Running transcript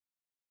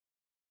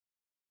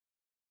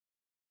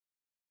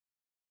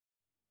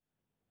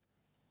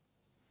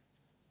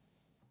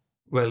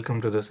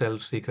Welcome to the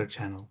Selfseeker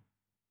channel.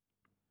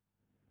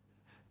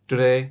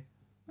 Today,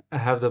 I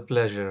have the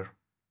pleasure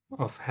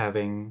of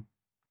having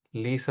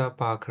Lisa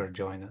Parker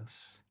join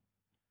us.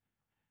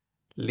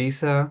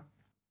 Lisa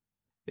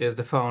is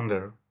the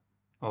founder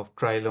of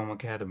Trilome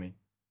Academy.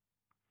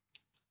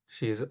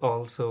 She is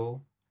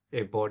also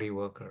a body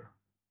worker.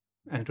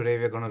 And today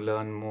we're going to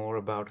learn more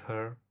about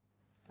her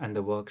and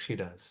the work she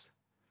does.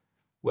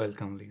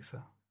 Welcome,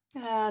 Lisa.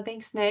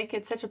 Thanks, Nick.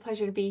 It's such a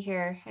pleasure to be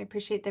here. I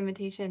appreciate the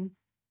invitation.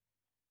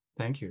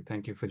 Thank you.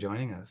 Thank you for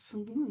joining us.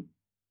 Mm-hmm.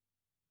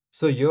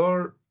 So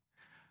you're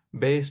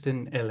based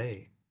in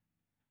LA.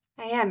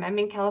 I am. I'm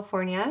in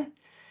California.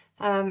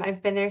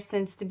 I've been there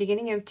since the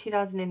beginning of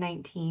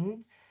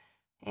 2019,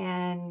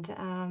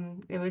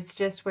 and it was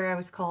just where I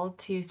was called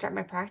to start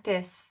my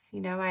practice.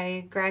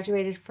 I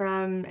graduated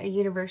from a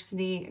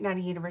university, not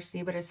a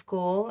university, but a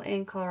school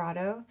in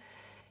Colorado.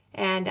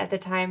 And at the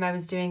time, I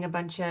was doing a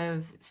bunch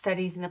of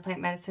studies in the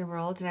plant medicine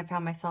world, and I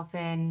found myself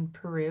in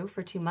Peru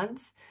for 2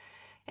 months.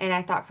 And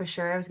I thought for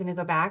sure I was going to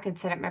go back and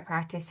set up my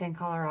practice in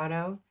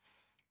Colorado.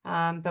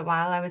 But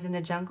while I was in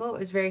the jungle, it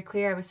was very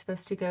clear I was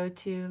supposed to go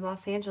to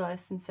Los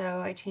Angeles. And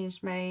so I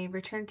changed my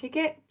return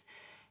ticket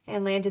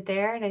and landed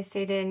there. And I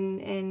stayed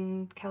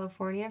in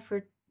California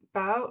for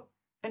about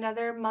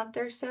another month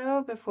or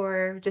so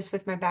before, just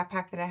with my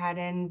backpack that I had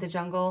in the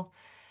jungle,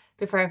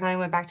 before I finally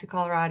went back to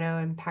Colorado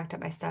and packed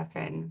up my stuff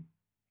and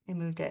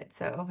moved it.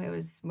 So it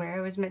was where I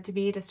was meant to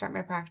be to start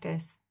my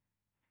practice.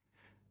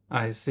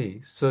 I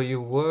see. So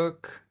you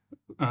work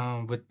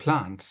with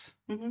plants,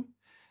 Mm-hmm.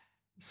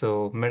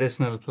 so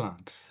medicinal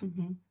plants.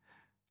 Mm-hmm.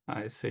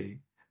 I see.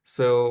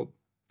 So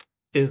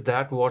is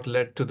that what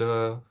led to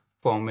the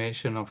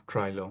formation of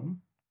Trilome?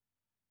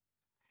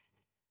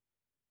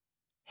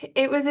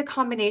 It was a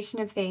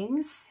combination of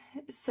things.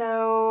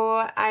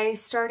 So I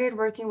started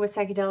working with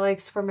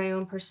psychedelics for my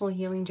own personal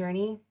healing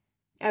journey.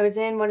 I was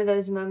in one of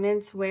those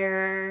moments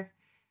where,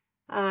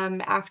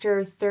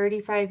 after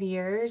 35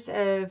 years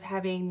of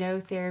having no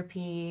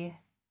therapy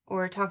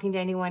or talking to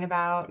anyone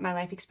about my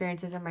life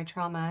experiences or my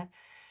trauma,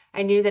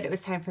 I knew that it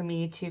was time for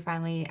me to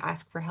finally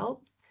ask for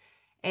help.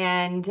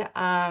 And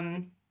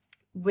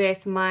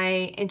with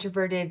my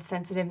introverted,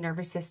 sensitive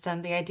nervous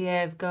system, the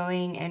idea of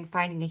going and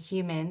finding a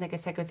human, like a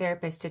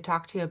psychotherapist, to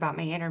talk to about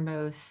my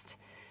innermost,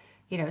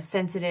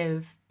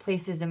 sensitive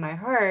places in my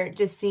heart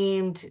just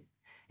seemed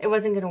it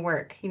wasn't going to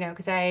work,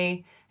 because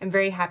I am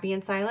very happy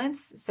in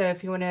silence. So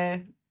if you want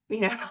to,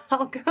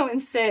 I'll go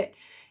and sit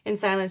in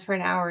silence for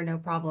an hour, no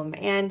problem.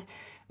 And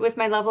with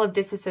my level of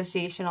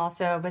disassociation,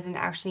 also, I wasn't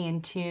actually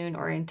in tune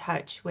or in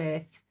touch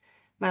with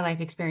my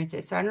life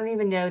experiences. So I don't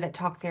even know that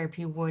talk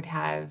therapy would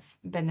have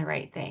been the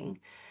right thing.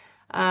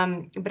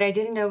 But I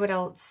didn't know what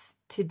else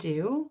to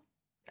do.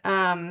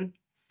 Um,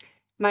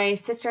 my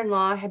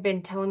sister-in-law had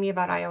been telling me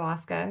about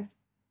ayahuasca,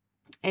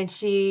 and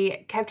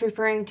she kept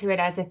referring to it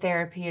as a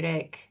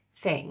therapeutic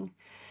thing.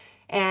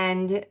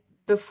 And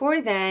before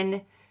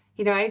then,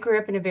 I grew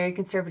up in a very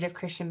conservative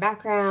Christian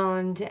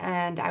background,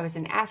 and I was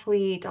an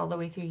athlete all the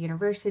way through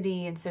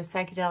university. And so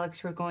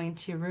psychedelics were going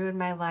to ruin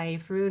my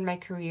life, ruin my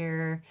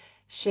career,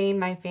 shame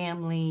my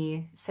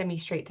family, send me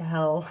straight to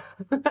hell.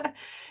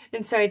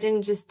 And so I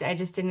just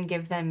didn't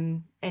give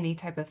them any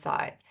type of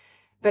thought.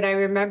 But I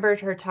remembered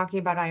her talking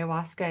about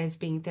ayahuasca as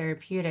being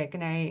therapeutic.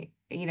 And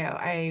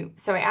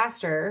so I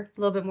asked her a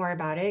little bit more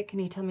about it. Can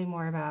you tell me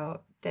more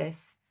about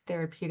this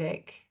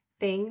therapeutic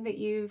thing that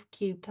you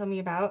keep telling me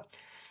about?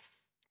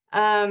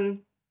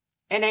 And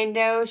I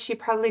know she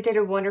probably did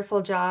a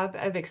wonderful job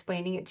of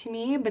explaining it to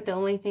me, but the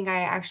only thing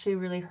I actually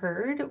really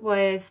heard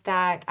was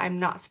that I'm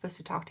not supposed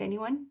to talk to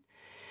anyone.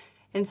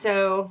 And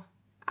so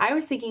I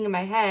was thinking in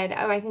my head,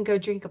 oh, I can go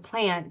drink a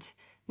plant,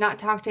 not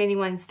talk to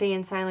anyone, stay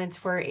in silence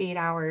for 8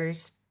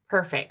 hours.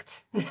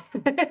 Perfect.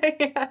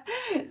 Yeah,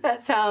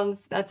 that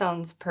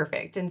sounds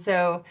perfect. And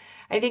so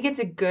I think it's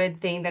a good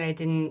thing that I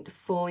didn't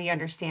fully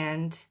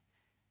understand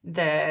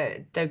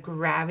the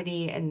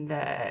gravity and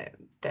the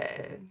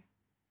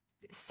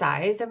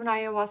size of an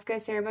ayahuasca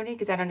ceremony,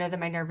 because I don't know that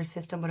my nervous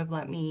system would have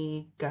let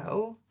me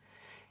go.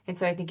 And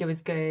so I think it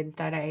was good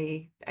that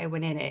I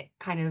went in it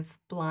kind of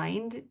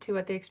blind to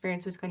what the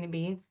experience was going to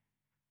be.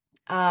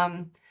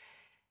 Um,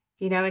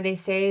 and they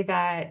say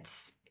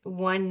that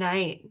one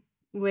night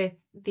with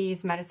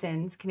these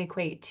medicines can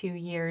equate to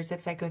years of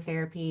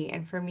psychotherapy.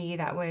 And for me,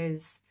 that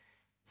was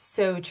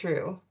so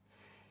true.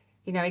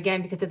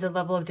 Again, because of the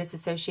level of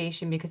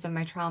disassociation, because of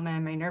my trauma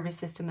and my nervous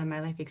system and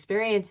my life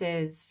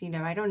experiences,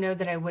 I don't know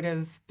that I would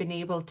have been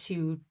able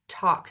to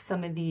talk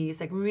some of these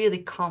like really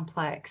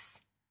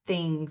complex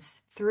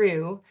things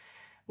through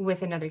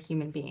with another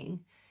human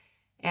being.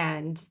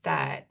 And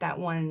that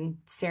one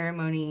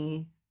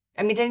ceremony,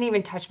 I mean, it didn't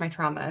even touch my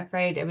trauma,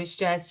 right? It was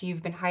just,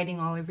 you've been hiding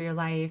all of your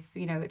life,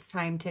 it's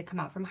time to come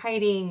out from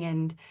hiding,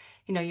 and,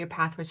 your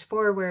path was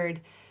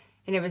forward.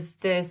 And it was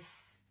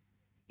this,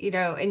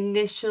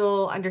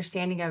 initial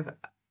understanding of,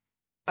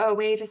 oh,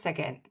 wait a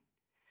second,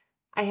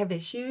 I have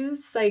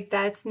issues. Like,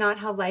 that's not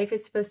how life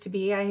is supposed to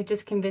be. I had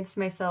just convinced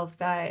myself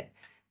that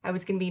I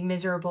was going to be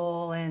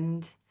miserable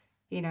and,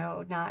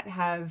 not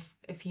have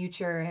a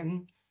future.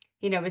 And,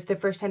 it was the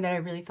first time that I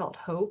really felt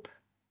hope,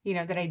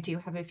 that I do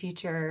have a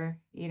future,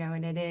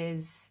 and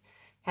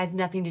has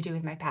nothing to do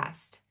with my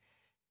past,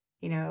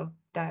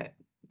 that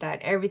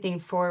everything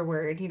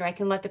forward, I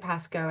can let the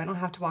past go. I don't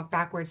have to walk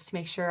backwards to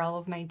make sure all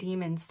of my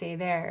demons stay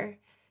there.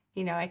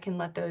 I can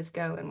let those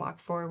go and walk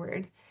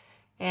forward.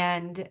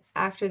 And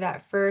after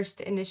that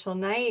first initial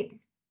night,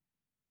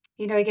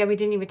 again, we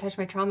didn't even touch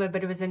my trauma,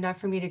 but it was enough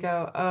for me to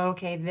go, oh,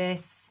 okay,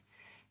 this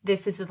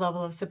is the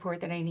level of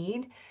support that I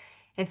need.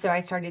 And so I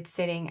started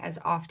sitting as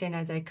often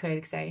as I could,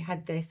 because I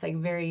had this like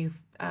very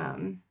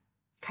kind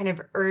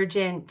of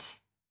urgent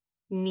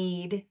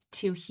need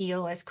to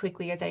heal as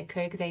quickly as I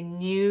could, because I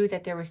knew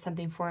that there was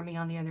something for me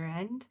on the other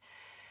end.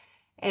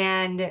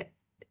 And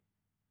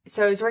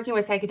so I was working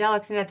with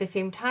psychedelics, and at the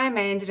same time,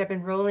 I ended up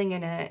enrolling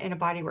in a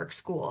bodywork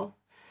school.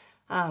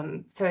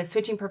 So I was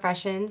switching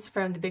professions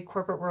from the big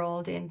corporate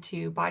world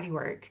into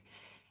bodywork.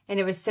 And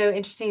it was so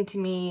interesting to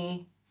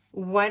me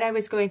what I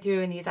was going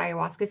through in these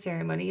ayahuasca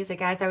ceremonies,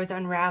 like as I was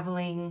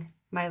unraveling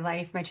my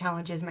life, my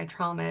challenges, my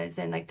traumas,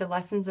 and like the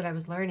lessons that I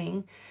was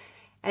learning.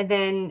 And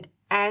then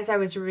as I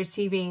was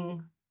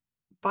receiving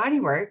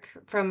bodywork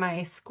from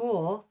my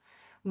school,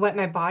 what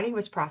my body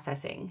was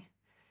processing.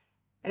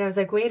 And I was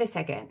like, wait a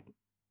second.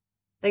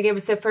 Like, it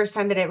was the first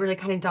time that it really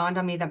kind of dawned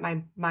on me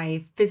that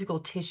my physical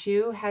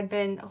tissue had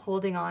been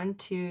holding on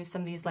to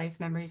some of these life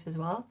memories as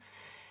well.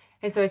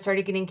 And so I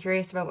started getting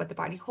curious about what the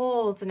body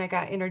holds, and I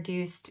got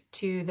introduced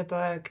to the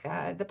book,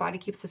 The Body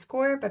Keeps the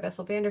Score by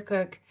Bessel van der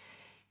Kolk.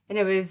 And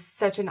it was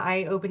such an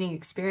eye-opening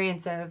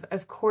experience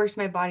of course,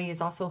 my body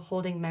is also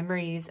holding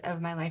memories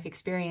of my life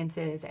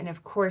experiences. And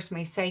of course,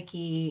 my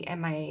psyche and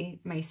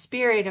my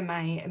spirit and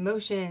my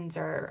emotions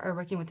are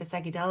working with the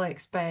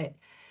psychedelics. But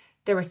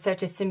there was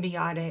such a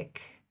symbiotic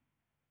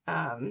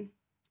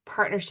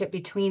partnership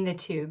between the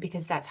two,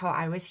 because that's how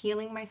I was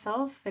healing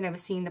myself, and I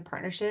was seeing the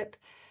partnership.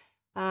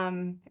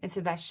 And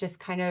so that's just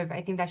kind of,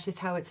 I think that's just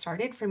how it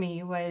started for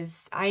me,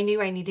 was I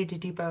knew I needed to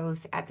do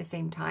both at the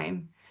same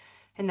time.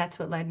 And that's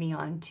what led me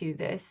on to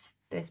this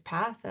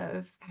path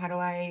of how do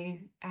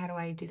I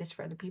do this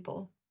for other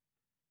people?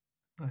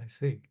 I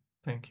see.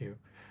 Thank you.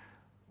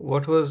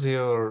 What was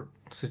your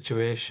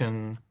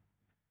situation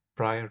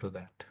prior to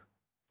that?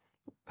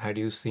 Had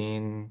you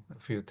seen a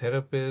few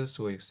therapists?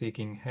 Were you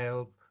seeking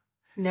help?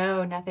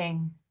 No,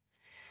 nothing.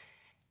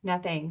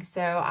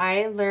 So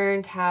I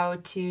learned how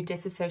to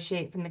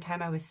disassociate from the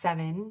time I was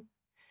 7,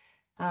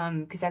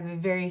 because I have a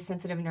very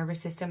sensitive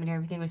nervous system, and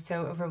everything was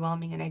so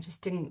overwhelming, and I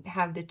just didn't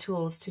have the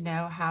tools to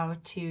know how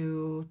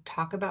to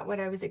talk about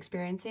what I was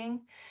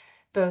experiencing,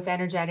 both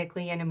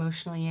energetically and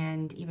emotionally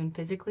and even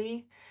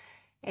physically.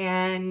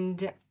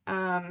 And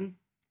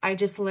I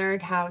just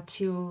learned how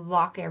to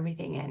lock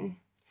everything in.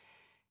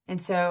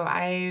 And so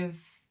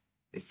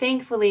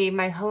thankfully,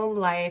 my home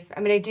life, I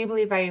mean, I do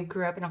believe I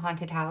grew up in a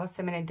haunted house.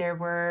 I mean,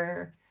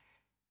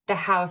 the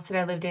house that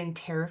I lived in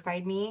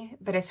terrified me.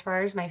 But as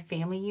far as my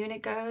family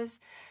unit goes,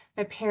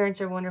 my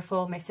parents are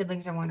wonderful. My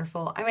siblings are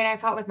wonderful. I mean, I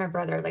fought with my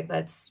brother. Like,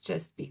 let's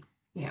just be,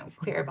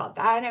 clear about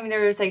that. I mean,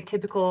 there was like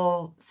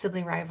typical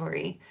sibling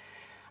rivalry.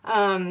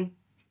 But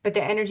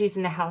the energies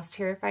in the house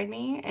terrified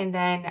me. And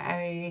then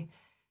a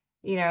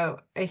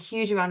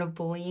huge amount of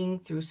bullying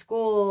through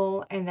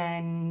school, and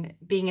then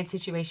being in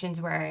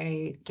situations where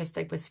I just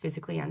like was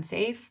physically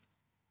unsafe.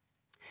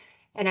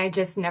 And I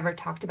just never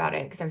talked about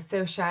it, because I was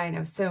so shy and I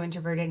was so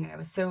introverted and I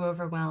was so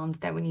overwhelmed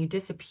that when you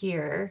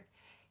disappear,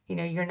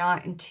 you're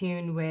not in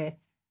tune with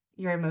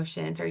your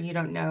emotions, or you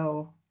don't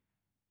know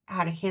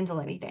how to handle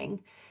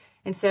anything.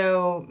 And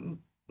so,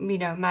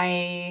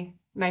 my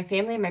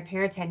family and my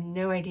parents had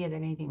no idea that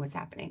anything was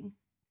happening.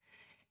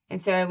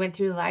 And so I went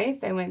through life.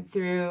 I went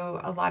through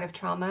a lot of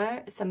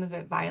trauma, some of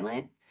it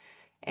violent.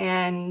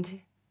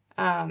 And,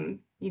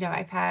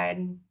 I've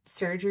had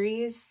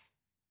surgeries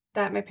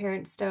that my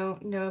parents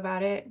don't know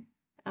about it.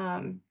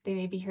 They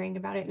may be hearing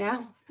about it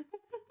now.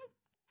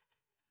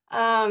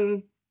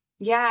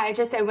 Yeah,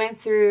 I went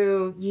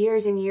through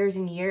years and years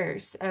and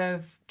years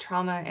of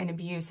trauma and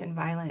abuse and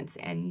violence,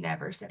 and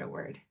never said a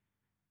word.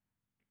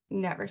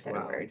 Never said a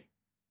Wow. word.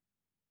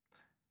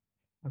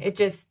 It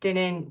just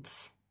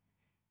didn't,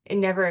 it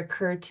never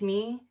occurred to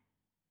me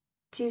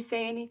to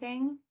say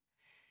anything.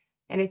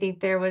 And I think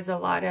there was a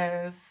lot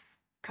of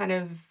kind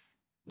of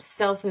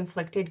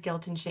self-inflicted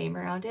guilt and shame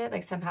around it.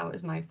 Like, somehow it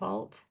was my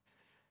fault.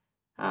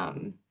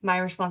 My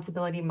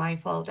responsibility, my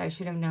fault, I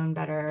should have known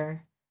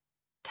better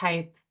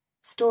type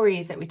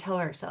stories that we tell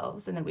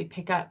ourselves and that we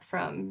pick up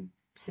from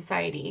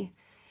society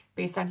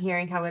based on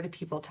hearing how other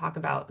people talk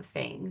about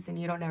things. And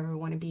you don't ever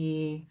want to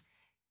be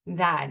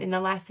that. And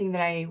the last thing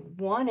that I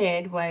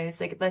wanted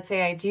was, like, let's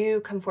say I do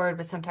come forward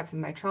with some type of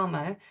my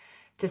trauma,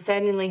 to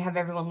suddenly have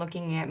everyone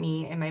looking at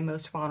me in my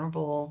most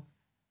vulnerable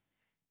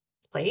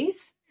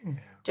place. Yeah.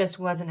 Just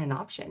wasn't an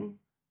option.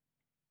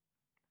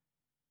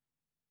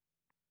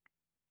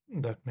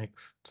 That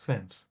makes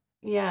sense.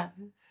 Yeah.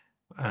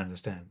 I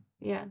understand.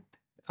 Yeah.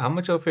 How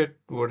much of it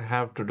would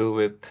have to do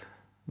with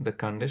the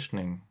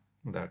conditioning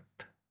that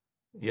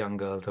young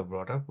girls are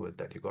brought up with,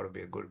 that you got to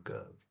be a good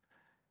girl?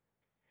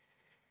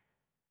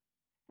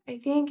 I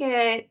think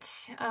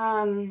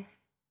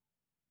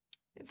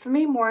for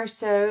me more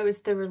so, it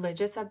was the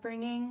religious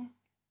upbringing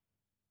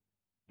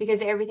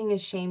because everything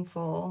is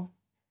shameful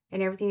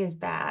and everything is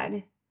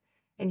bad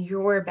and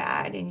you're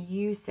bad and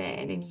you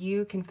sin and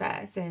you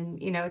confess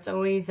and it's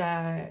always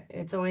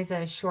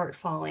a short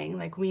falling,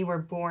 like we were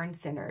born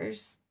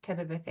sinners type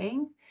of a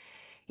thing,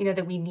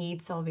 that we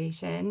need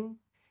salvation.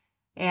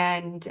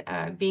 And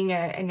being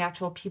a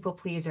natural people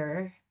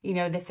pleaser,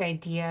 this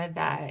idea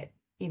that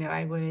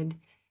I would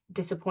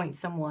disappoint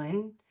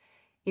someone,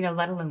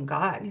 let alone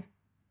God.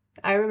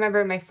 I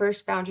remember my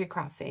first boundary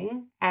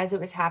crossing. As it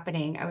was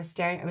happening, I was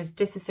staring, I was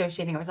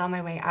disassociating, I was on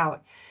my way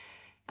out.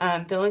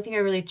 The only thing I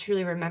really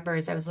truly remember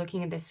is I was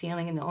looking at the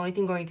ceiling, and the only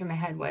thing going through my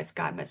head was,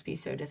 God must be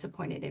so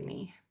disappointed in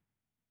me.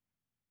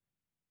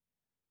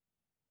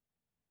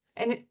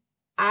 And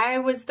I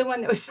was the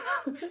one that was,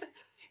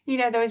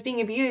 that was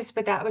being abused,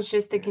 but that was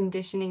just the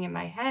conditioning in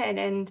my head.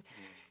 And,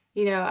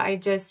 I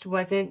just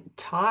wasn't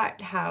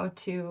taught how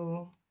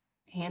to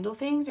handle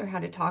things or how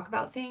to talk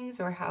about things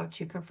or how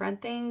to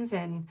confront things.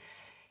 And,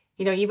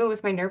 even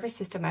with my nervous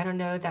system, I don't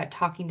know that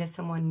talking to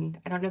someone,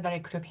 I don't know that I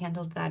could have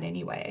handled that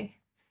anyway.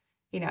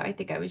 I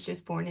think I was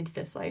just born into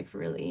this life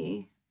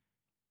really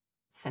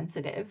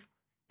sensitive,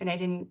 and I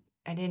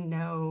didn't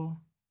know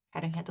how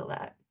to handle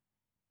that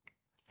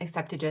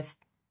except to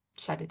just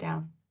shut it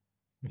down.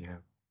 Yeah.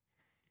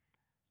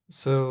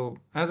 So,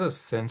 as a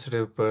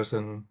sensitive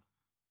person,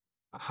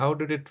 how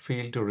did it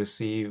feel to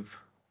receive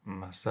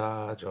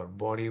massage or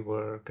body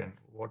work, and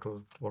what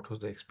was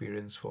the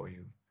experience for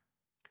you?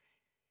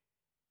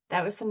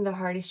 That was some of the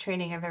hardest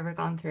training I've ever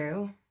gone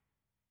through.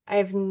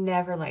 I've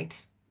never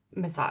liked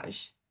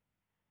massage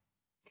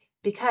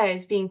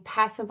because being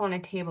passive on a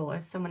table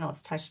as someone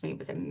else touched me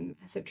was a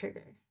massive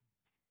trigger.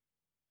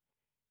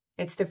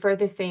 It's the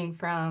furthest thing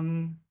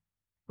from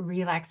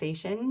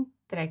relaxation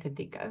that I could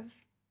think of.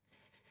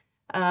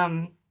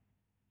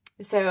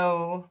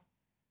 So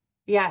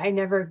yeah,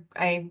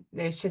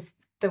 it's just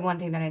the one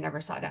thing that I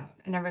never sought out.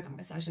 I never got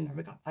massage and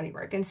never got body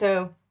work. And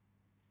so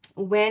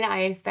when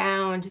I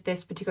found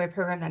this particular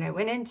program that I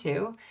went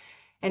into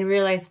and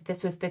realized that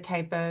this was the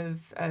type of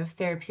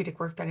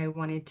therapeutic work that I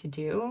wanted to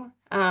do,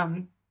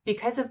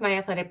 because of my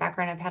athletic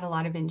background, I've had a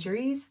lot of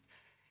injuries,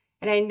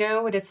 and I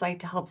know what it's like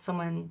to help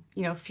someone,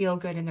 feel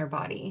good in their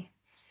body.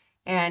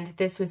 And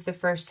this was the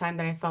first time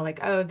that I felt like,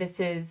 oh, this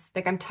is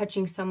like I'm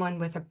touching someone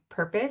with a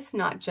purpose,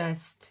 not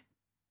just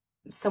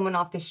someone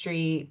off the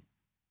street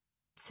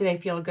so they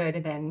feel good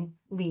and then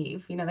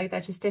leave. Like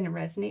that just didn't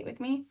resonate with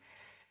me.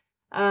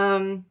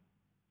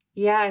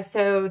 Yeah,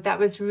 so that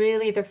was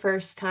really the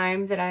first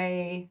time that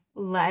I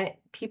let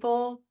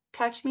people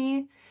touch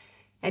me.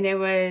 And it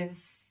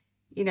was,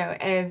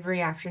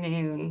 every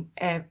afternoon,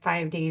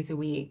 5 days a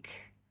week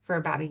for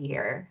about a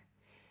year.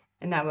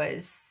 And that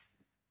was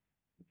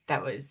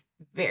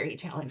very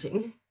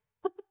challenging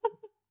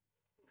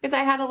because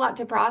I had a lot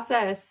to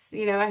process.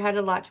 I had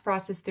a lot to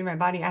process through my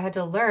body. I had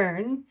to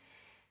learn,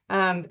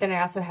 but then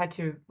I also had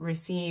to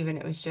receive. And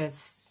it was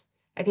just,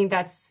 I think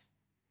that's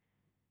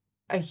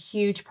a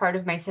huge part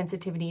of my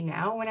sensitivity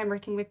now when I'm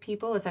working with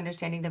people, is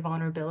understanding the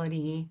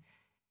vulnerability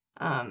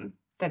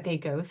that they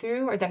go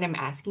through or that I'm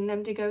asking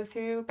them to go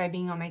through by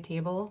being on my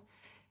table.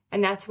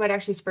 And that's what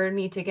actually spurred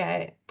me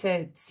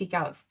to seek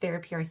out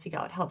therapy or seek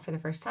out help for the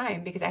first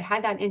time, because I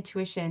had that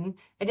intuition.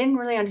 I didn't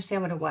really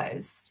understand what it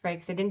was, right?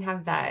 Because I didn't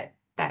have that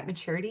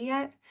maturity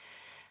yet.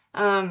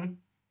 But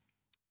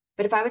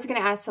if I was going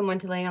to ask someone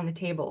to lay on the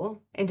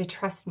table and to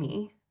trust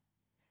me,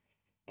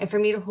 and for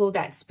me to hold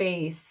that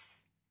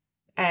space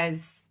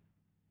as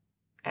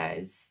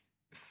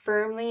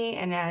firmly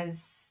and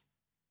as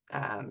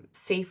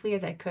safely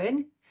as I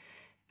could,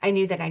 I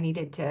knew that I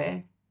needed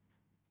to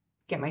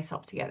get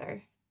myself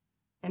together.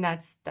 And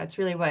that's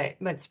really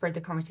what spurred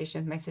the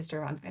conversation with my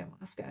sister on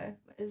ayahuasca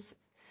was,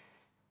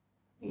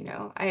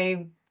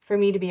 for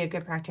me to be a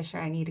good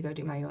practitioner, I need to go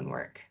do my own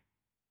work.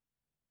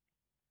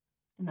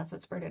 And that's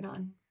what spurred it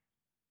on.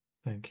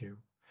 Thank you.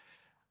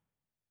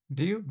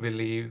 Do you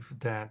believe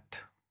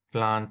that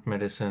plant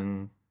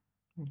medicine,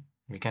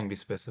 we can be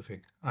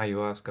specific,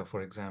 ayahuasca,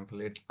 for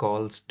example, it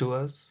calls to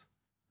us?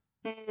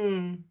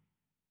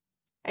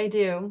 I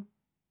do.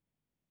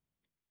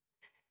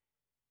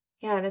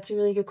 Yeah, that's a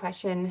really good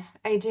question.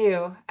 I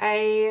do.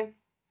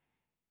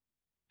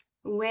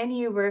 When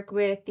you work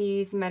with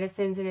these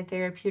medicines in a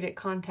therapeutic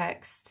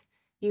context,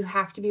 you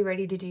have to be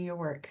ready to do your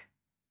work.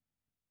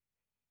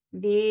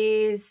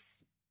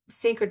 These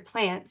sacred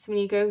plants, when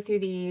you go through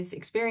these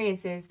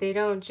experiences, they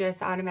don't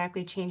just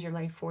automatically change your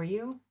life for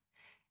you.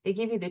 They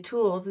give you the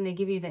tools and they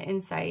give you the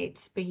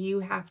insight, but you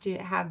have to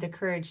have the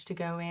courage to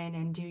go in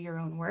and do your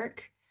own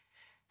work.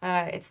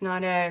 It's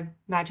not a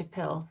magic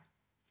pill.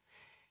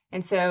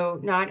 And so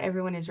not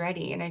everyone is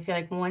ready. And I feel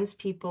like once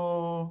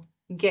people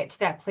get to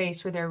that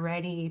place where they're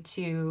ready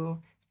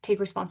to take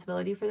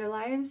responsibility for their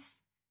lives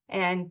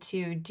and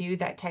to do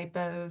that type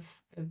of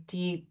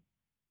deep,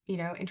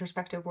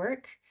 introspective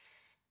work,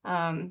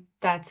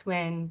 that's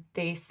when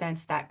they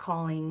sense that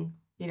calling,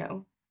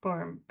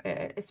 for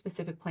a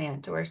specific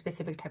plant or a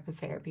specific type of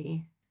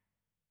therapy.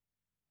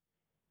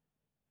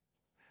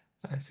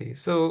 I see.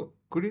 So,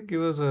 could you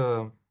give us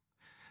a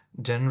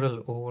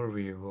general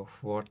overview of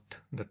what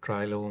the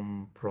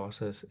trilome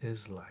process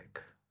is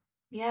like?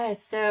 Yeah,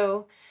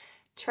 so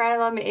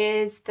Trilome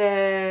is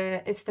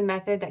the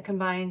method that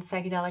combines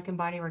psychedelic and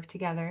bodywork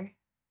together.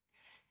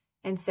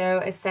 And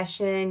so a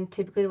session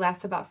typically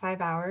lasts about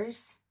 5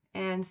 hours.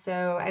 And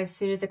so as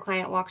soon as a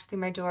client walks through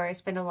my door, I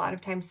spend a lot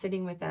of time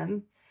sitting with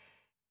them,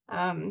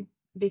 um,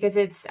 because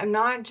I'm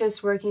not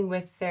just working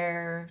with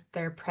their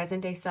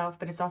present day self,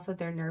 but it's also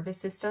their nervous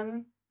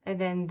system and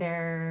then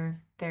their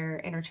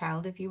inner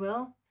child, if you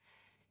will.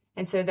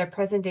 And so their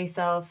present day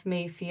self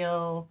may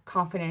feel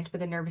confident,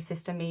 but the nervous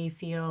system may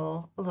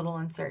feel a little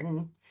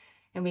uncertain.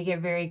 And we get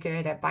very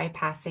good at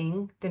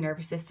bypassing the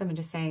nervous system and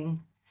just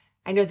saying,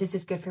 I know this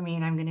is good for me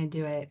and I'm going to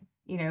do it,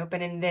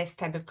 but in this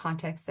type of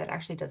context that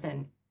actually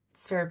doesn't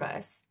serve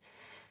us.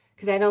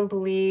 Because I don't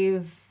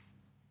believe,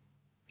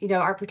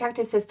 our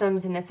protective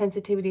systems and the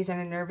sensitivities in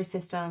our nervous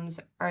systems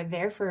are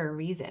there for a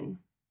reason.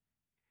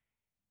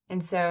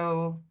 And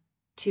so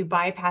to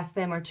bypass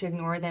them or to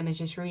ignore them is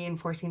just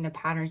reinforcing the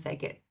patterns that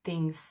get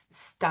things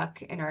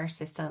stuck in our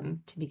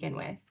system to begin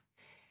with.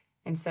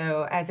 And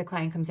so as a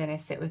client comes in, I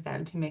sit with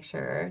them to make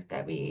sure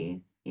that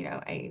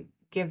I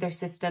give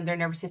their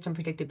nervous system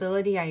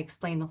predictability. I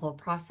explain the whole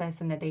process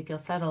and that they feel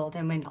settled.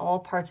 And when all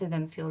parts of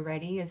them feel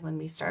ready is when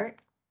we start.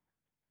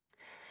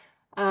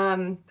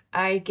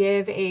 I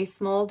give a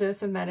small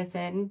dose of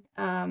medicine.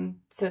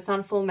 So it's not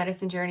a full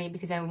medicine journey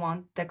because I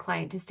want the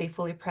client to stay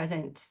fully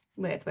present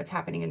with what's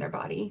happening in their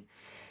body.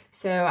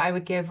 So I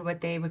would give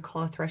what they would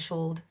call a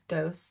threshold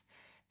dose.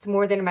 It's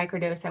more than a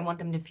microdose. I want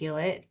them to feel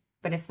it,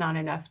 but it's not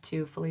enough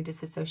to fully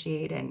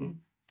disassociate and,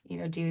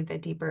 do the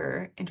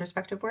deeper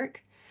introspective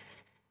work.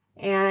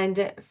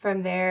 And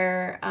from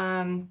there,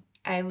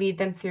 I lead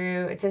them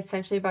through, it's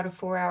essentially about a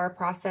 4-hour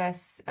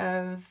process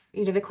of,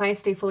 the clients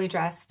stay fully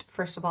dressed,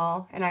 first of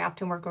all, and I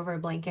often work over a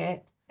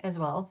blanket as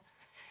well.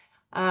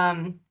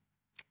 The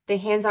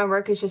hands-on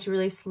work is just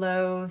really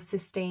slow,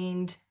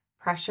 sustained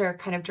pressure,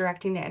 kind of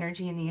directing the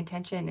energy and the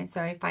intention. And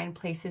so I find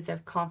places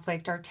of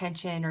conflict or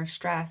tension or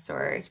stress,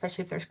 or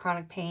especially if there's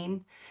chronic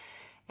pain.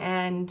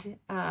 And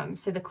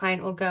so the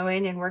client will go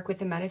in and work with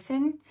the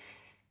medicine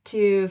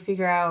to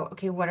figure out,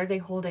 okay, what are they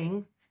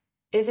holding?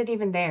 Is it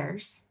even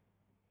theirs?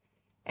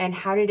 And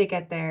how did it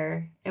get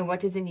there? And what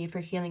does it need for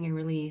healing and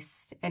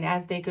release? And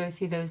as they go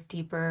through those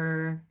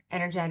deeper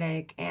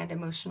energetic and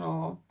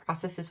emotional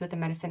processes with the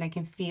medicine, I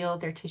can feel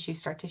their tissue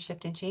start to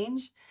shift and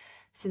change.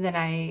 So then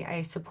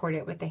I support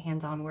it with the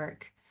hands-on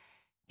work.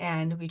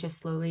 And we just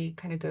slowly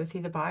kind of go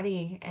through the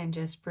body and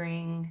just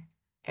bring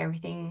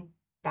everything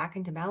back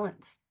into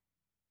balance.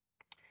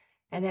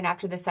 And then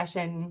after the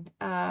session,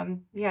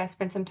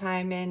 spend some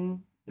time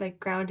in like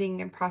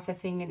grounding and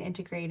processing and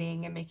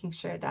integrating and making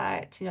sure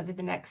that, that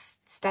the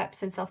next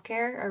steps in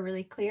self-care are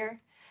really clear.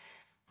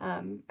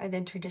 And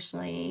then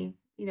traditionally,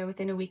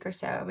 within a week or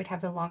so, I would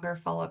have a longer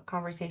follow-up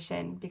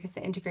conversation because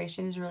the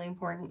integration is really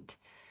important.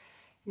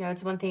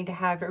 It's one thing to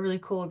have a really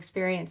cool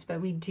experience,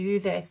 but we do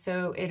this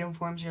so it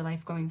informs your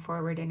life going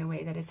forward in a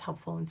way that is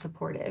helpful and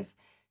supportive.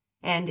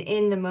 And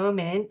in the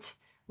moment,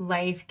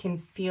 life can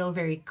feel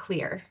very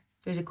clear.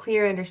 There's a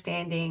clear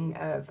understanding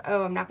of,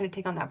 oh, I'm not going to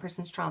take on that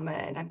person's trauma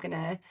and I'm going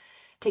to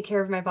take care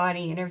of my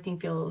body and everything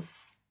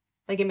feels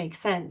like it makes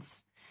sense.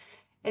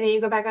 And then you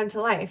go back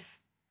onto life.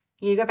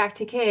 You go back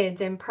to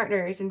kids and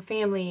partners and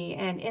family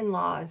and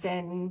in-laws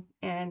and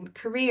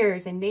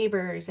careers and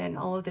neighbors and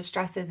all of the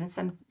stresses.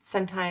 And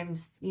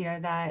sometimes,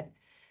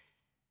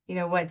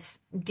 what's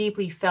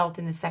deeply felt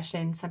in the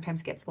session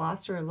sometimes gets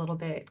lost or a little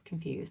bit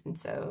confused. And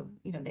so,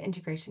 the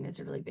integration is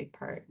a really big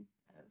part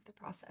of the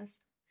process.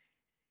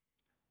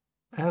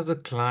 As a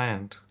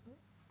client,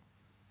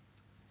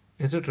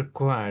 is it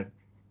required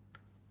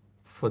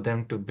for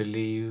them to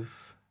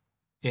believe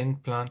in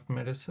plant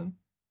medicine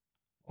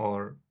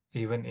or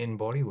even in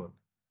bodywork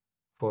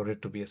for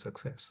it to be a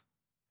success?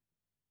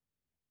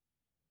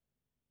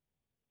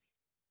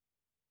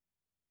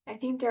 I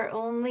think their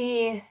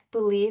only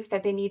belief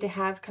that they need to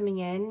have coming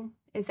in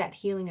is that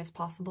healing is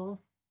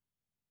possible,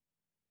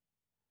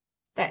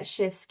 that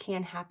shifts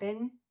can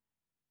happen,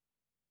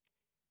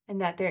 and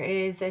that there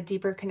is a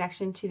deeper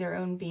connection to their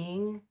own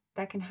being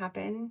that can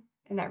happen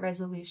and that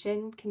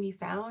resolution can be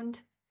found.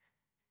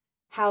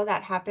 How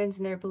that happens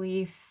in their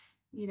belief,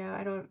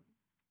 I'm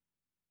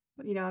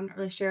not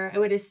really sure. I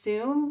would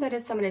assume that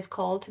if someone is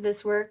called to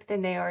this work,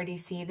 then they already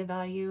see the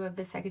value of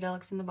the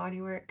psychedelics and the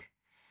body work.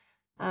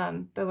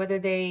 But whether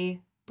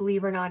they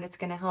believe or not, it's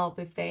going to help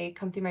if they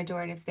come through my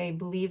door and if they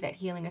believe that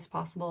healing is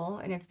possible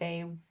and if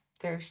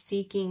they're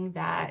seeking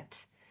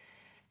that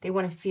they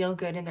want to feel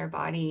good in their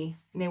body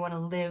and they want to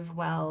live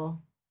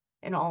well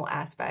in all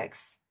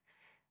aspects.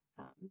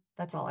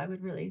 That's all I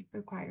would really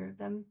require of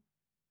them.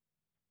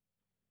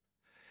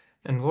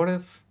 And what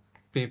if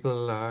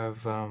people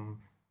have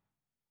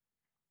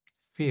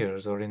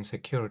fears or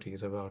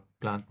insecurities about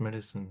plant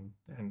medicine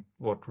and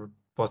what would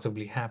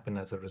possibly happen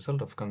as a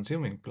result of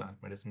consuming plant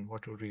medicine?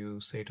 What would you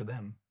say to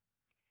them?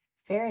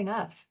 Fair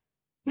enough.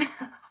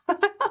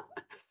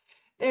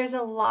 There's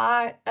a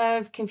lot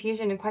of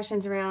confusion and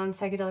questions around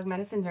psychedelic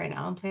medicines right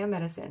now and plant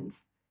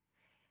medicines.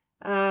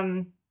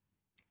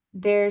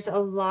 There's a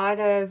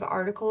lot of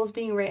articles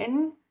being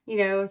written,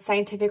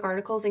 scientific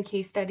articles and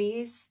case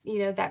studies,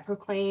 that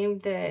proclaim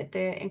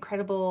the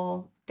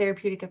incredible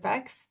therapeutic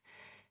effects.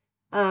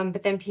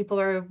 But then people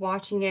are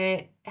watching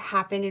it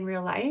happen in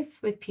real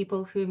life with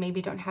people who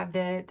maybe don't have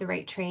the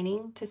right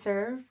training to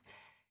serve.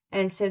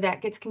 And so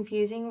that gets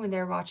confusing when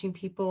they're watching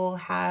people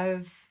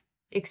have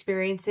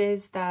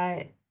experiences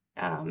that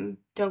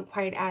don't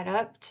quite add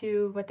up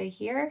to what they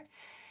hear.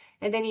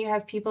 And then you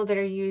have people that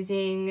are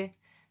using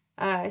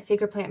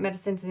sacred plant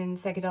medicines and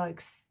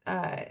psychedelics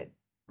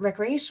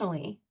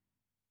recreationally,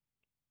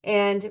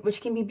 and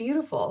which can be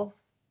beautiful,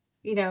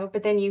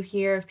 but then you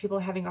hear of people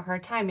having a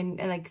hard time and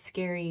like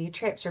scary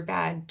trips or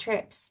bad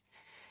trips.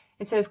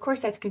 And so of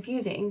course that's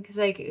confusing because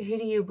like, who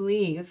do you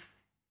believe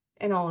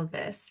in all of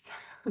this?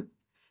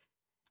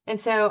 And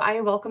so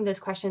I welcome those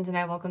questions and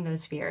I welcome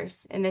those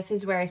fears. And this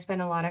is where I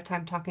spend a lot of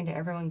time talking to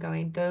everyone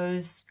going,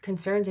 those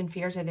concerns and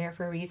fears are there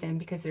for a reason,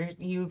 because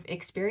you've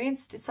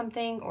experienced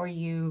something, or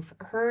you've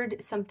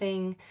heard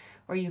something,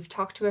 or you've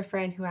talked to a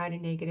friend who had a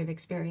negative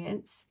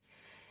experience.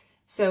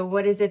 So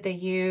what is it that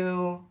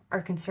you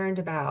are concerned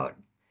about?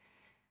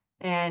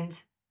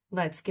 And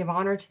let's give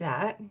honor to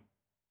that.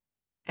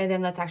 And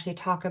then let's actually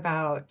talk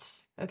about,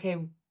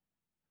 okay,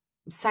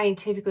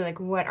 scientifically, like,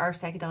 what are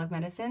psychedelic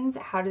medicines?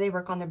 How do they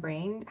work on the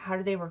brain? How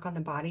do they work on the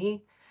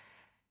body?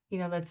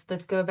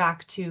 Let's go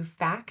back to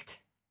fact.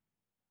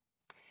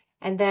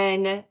 And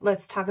then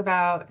let's talk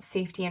about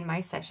safety in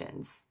my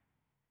sessions.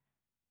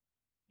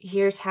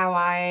 Here's how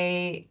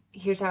I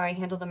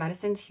handle the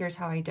medicines. Here's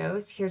how I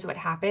dose. Here's what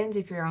happens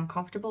if you're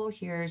uncomfortable.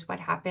 Here's what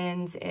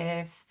happens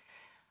if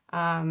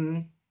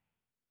you're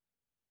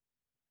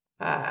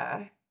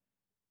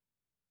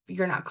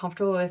not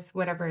comfortable with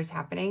whatever is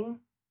happening.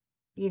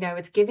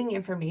 It's giving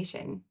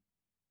information.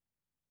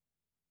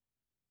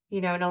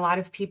 And a lot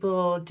of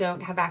people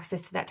don't have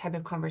access to that type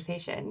of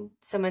conversation.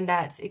 Someone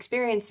that's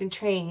experienced and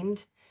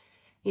trained,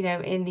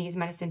 in these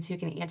medicines, who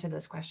can answer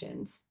those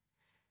questions.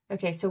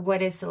 Okay, so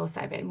what is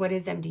psilocybin? What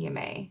is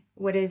MDMA?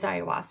 What is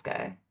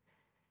ayahuasca?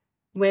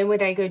 When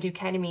would I go do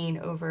ketamine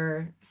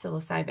over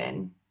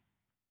psilocybin?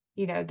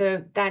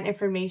 That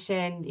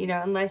information,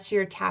 unless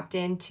you're tapped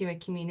into a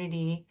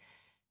community,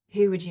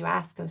 who would you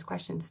ask those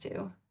questions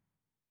to?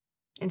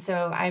 And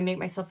so I make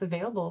myself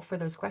available for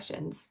those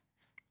questions,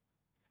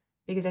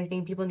 because I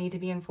think people need to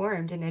be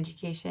informed in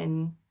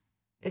education,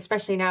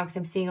 especially now, because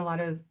I'm seeing a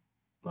lot of,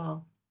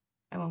 well,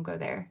 I won't go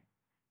there.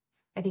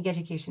 I think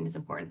education is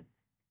important.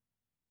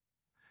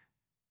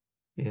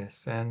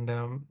 Yes, and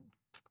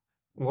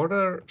what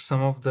are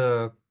some of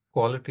the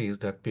qualities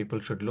that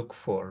people should look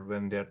for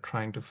when they're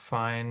trying to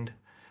find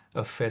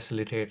a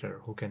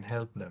facilitator who can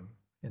help them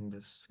in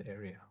this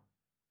area?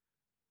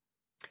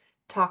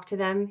 Talk to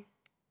them,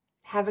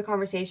 have a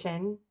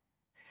conversation.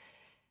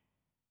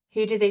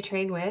 Who do they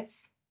train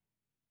with?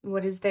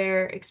 What is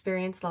their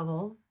experience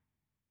level?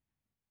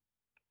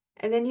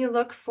 And then you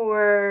look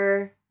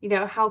for,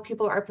 how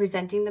people are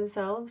presenting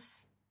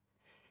themselves.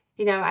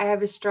 I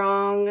have a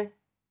strong,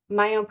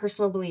 my own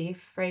personal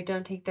belief, right?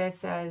 Don't take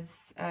this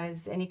as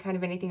any kind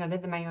of anything other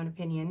than my own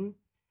opinion.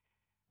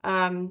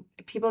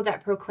 People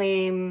that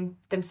proclaim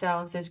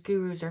themselves as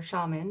gurus or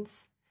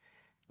shamans,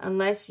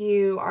 unless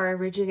you are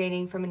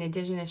originating from an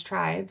indigenous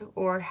tribe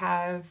or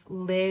have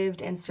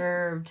lived and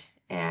served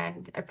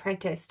and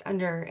apprenticed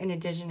under an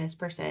indigenous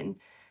person,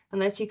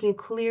 unless you can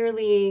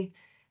clearly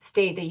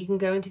state that you can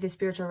go into the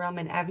spiritual realm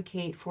and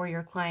advocate for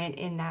your client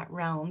in that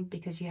realm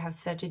because you have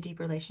such a deep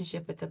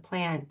relationship with the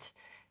plant,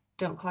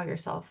 don't call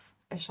yourself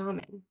a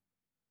shaman.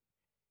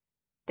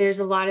 There's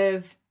a lot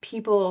of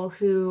people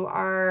who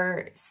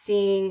are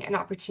seeing an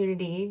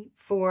opportunity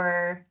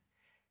for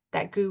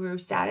that guru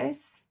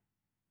status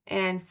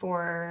and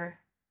for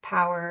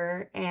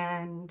power,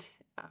 and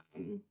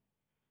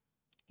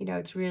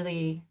it's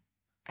really,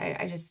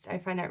 I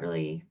find that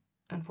really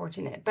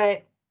unfortunate.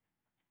 But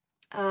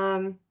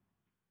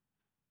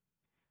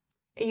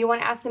you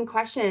want to ask them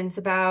questions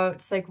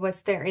about, like,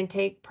 what's their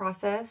intake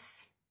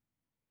process?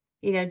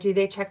 Do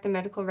they check the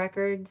medical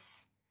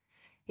records?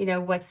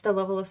 What's the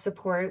level of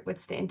support?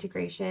 What's the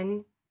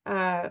integration?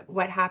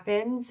 What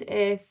happens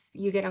if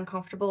you get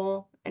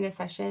uncomfortable in a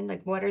session?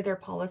 Like, what are their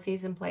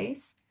policies in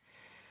place?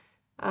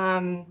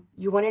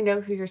 You want to know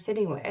who you're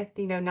sitting with,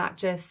 not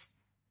just,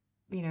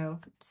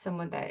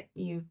 someone that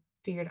you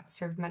figured out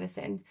served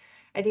medicine.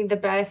 I think the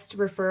best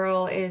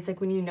referral is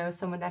like when you know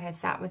someone that has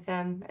sat with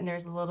them and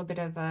there's a little bit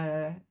of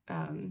a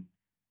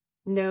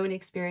known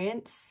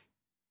experience,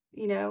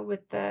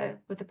 with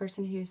the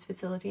person who's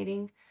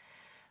facilitating.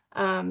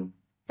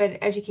 But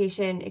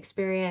education,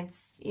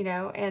 experience,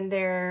 and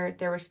their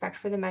respect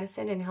for the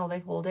medicine and how they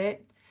hold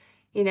it.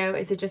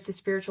 Is it just a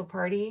spiritual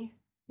party,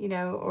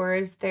 or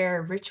is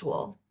there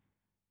ritual?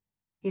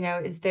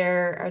 Are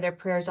there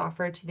prayers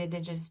offered to the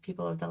indigenous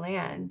people of the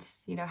land?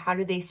 How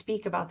do they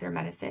speak about their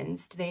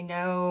medicines? Do they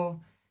know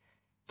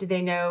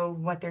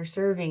what they're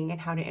serving and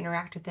how to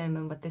interact with them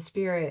and what the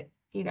spirit,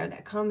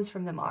 that comes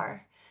from them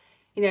are?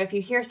 if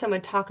you hear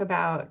someone talk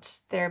about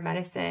their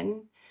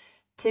medicine,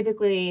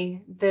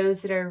 typically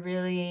those that are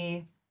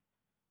really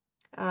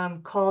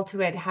called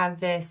to it have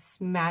this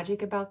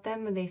magic about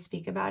them when they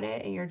speak about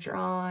it, and you're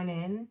drawn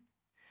in.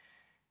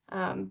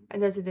 And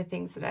those are the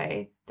things that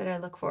I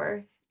look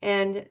for.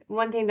 And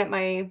one thing that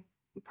my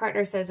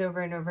partner says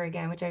over and over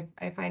again, which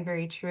I find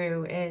very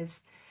true,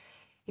 is,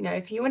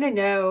 if you want to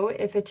know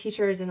if a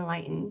teacher is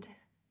enlightened,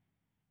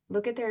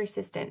 look at their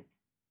assistant.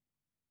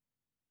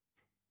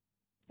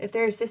 If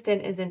their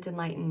assistant isn't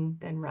enlightened,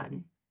 then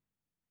run.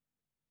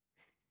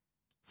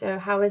 So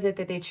how is it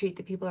that they treat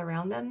the people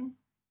around them,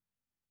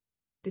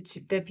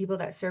 the people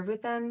that serve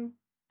with them,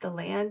 the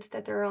land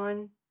that they're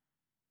on?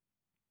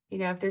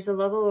 If there's a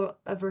level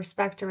of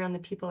respect around the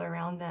people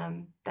around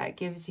them, that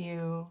gives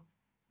you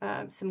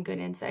some good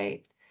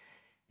insight.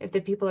 If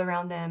the people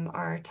around them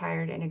are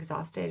tired and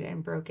exhausted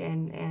and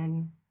broken,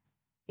 and,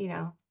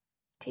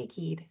 take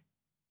heed.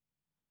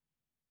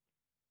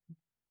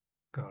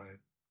 Got it.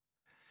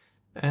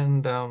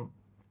 And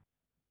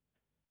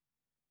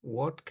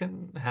what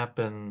can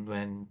happen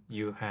when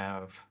you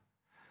have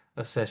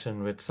a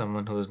session with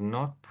someone who is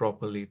not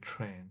properly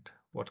trained?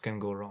 What can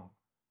go wrong?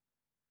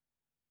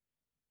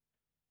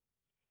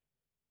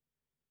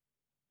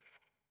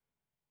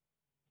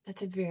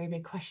 That's a very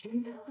big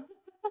question.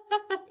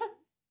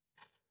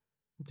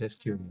 Just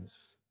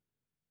curious.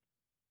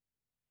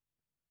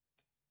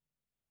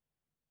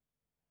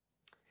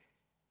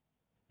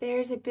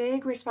 There's a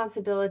big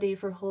responsibility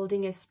for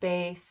holding a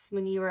space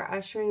when you are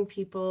ushering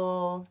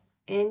people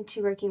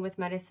into working with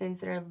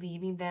medicines that are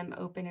leaving them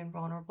open and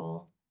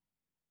vulnerable.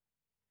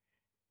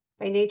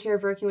 By nature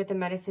of working with the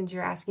medicines,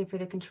 you're asking for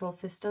the control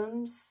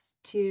systems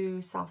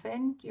to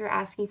soften. You're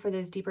asking for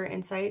those deeper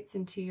insights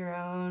into your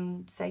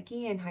own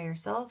psyche and higher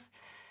self.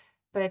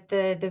 But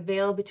the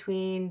veil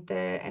between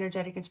the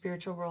energetic and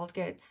spiritual world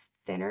gets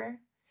thinner.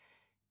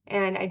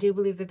 And I do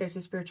believe that there's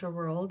a spiritual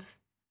world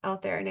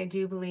out there. And I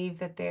do believe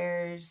that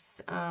there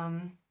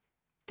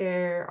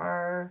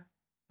are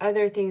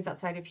other things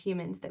outside of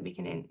humans that we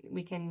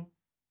can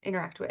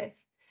interact with.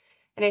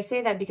 And I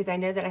say that because I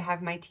know that I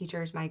have my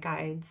teachers, my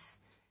guides.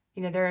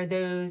 There are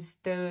those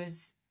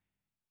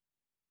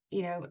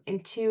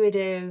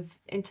intuitive,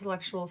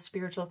 intellectual,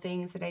 spiritual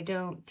things that I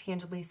don't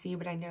tangibly see,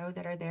 but I know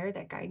that are there,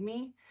 that guide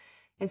me.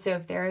 And so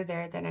if they're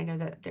there, then I know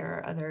that there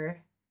are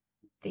other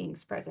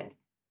things present.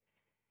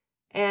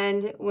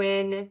 And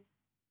when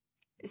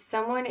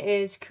someone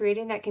is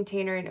creating that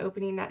container and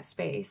opening that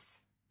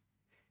space,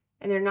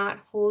 and they're not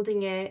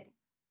holding it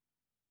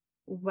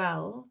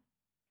well,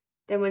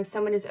 then when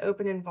someone is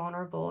open and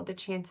vulnerable, the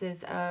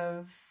chances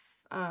of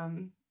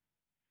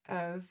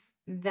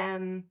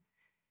them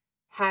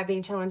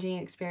having challenging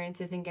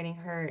experiences and getting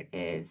hurt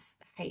is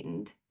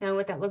heightened. Now,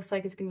 what that looks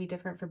like is going to be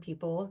different for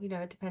people.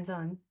 It depends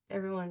on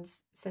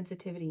everyone's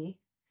sensitivity.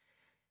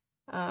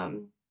 But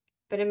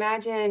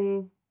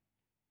imagine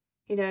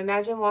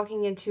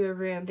walking into a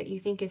room that you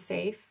think is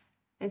safe.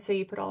 And so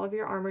you put all of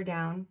your armor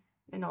down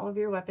and all of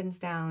your weapons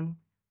down,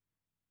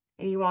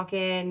 and you walk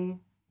in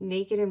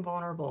naked and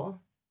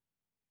vulnerable,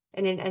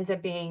 and it ends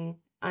up being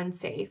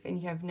unsafe,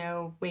 and you have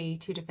no way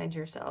to defend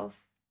yourself.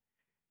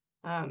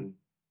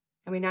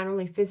 Not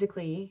only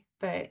physically,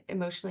 but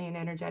emotionally and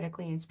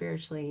energetically and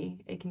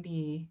spiritually, it can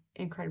be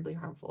incredibly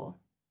harmful.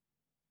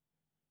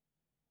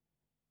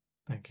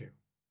 Thank you.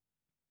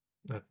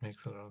 That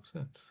makes a lot of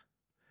sense.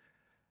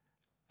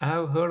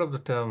 I've heard of the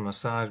term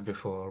massage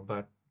before,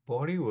 but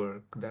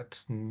bodywork,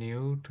 that's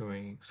new to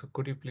me. So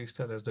could you please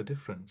tell us the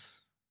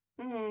difference?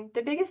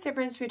 The biggest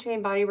difference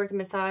between bodywork and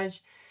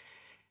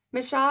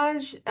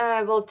massage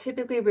will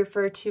typically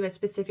refer to a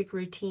specific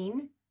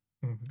routine.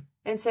 Mm-hmm.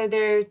 And so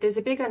there's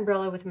a big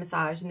umbrella with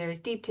massage, and there's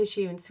deep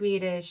tissue and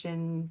Swedish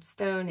and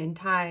stone and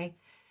Thai.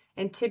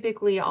 And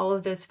typically all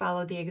of those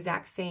follow the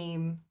exact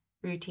same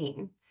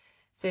routine.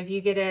 So if you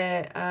get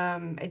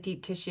a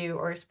deep tissue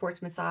or a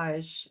sports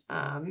massage,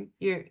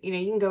 you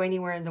can go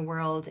anywhere in the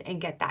world and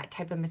get that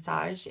type of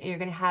massage, and you're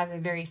going to have a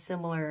very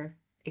similar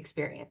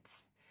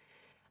experience.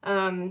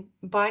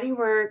 Body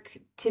work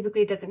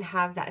typically doesn't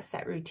have that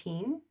set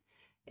routine.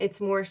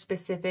 It's more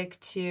specific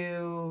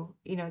to,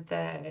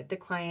 the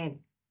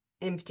client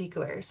in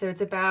particular. So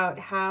it's about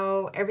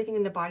how everything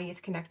in the body is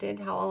connected,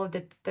 how all of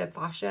the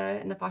fascia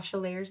and the fascia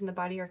layers in the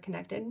body are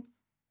connected.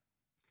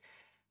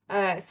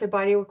 So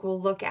bodywork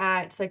will look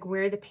at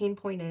where the pain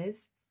point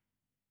is,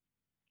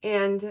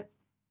 and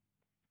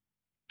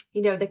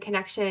the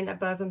connection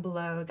above and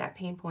below that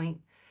pain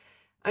point,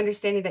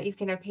 understanding that you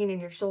can have pain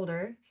in your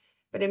shoulder,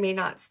 but it may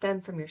not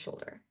stem from your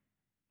shoulder.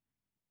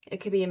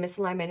 It could be a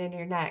misalignment in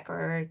your neck,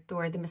 or the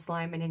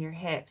misalignment in your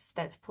hips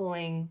that's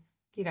pulling,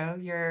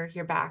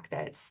 your back,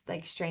 that's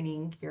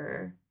straining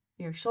your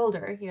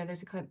shoulder.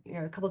 There's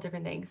a couple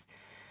different things.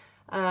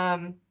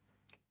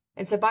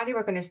 And so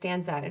bodywork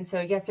understands that. And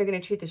so, yes, they're going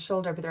to treat the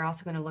shoulder, but they're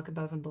also going to look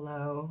above and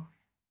below,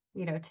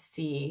 to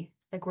see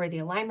where the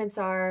alignments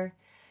are,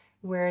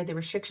 where the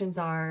restrictions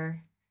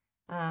are,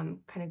 kind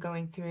of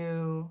going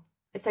through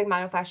it's like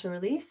myofascial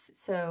release.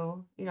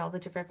 So, all the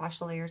different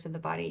fascial layers of the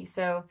body.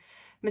 So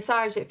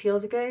massage, it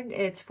feels good.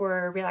 It's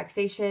for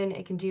relaxation.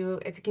 It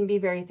can be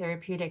very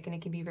therapeutic and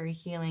it can be very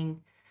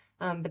healing.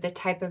 But the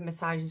type of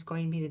massage is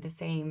going to be the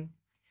same.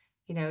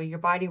 Your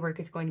body work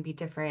is going to be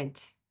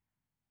different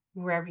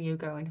wherever you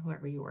go and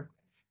whoever you work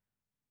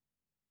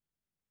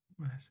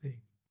I see.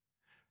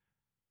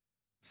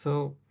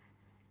 So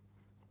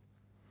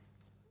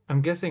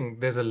I'm guessing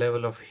there's a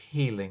level of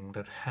healing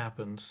that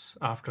happens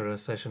after a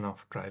session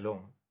of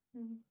Trilome.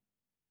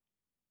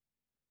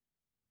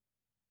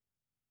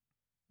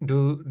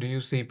 with. Do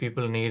you see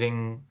people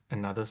needing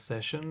another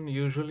session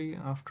usually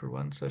after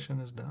one session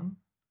is done?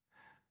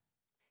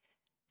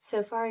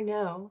 So far,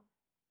 no.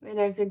 And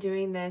I've been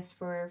doing this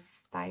for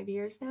 5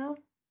 years now.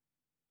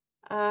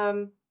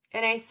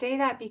 And I say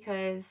that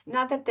because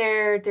not that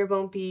there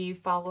won't be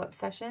follow-up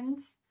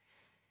sessions.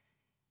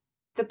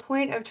 The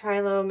point of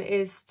Trilome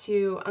is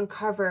to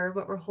uncover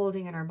what we're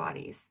holding in our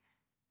bodies.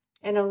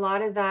 And a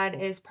lot of that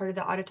is part of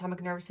the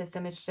autonomic nervous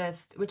system,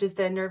 which is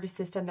the nervous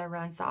system that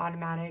runs the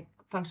automatic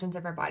functions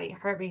of our body: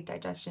 heart rate,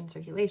 digestion,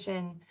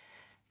 circulation,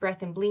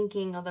 breath, and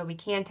blinking. Although we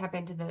can tap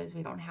into those,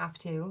 we don't have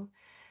to.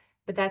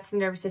 But that's the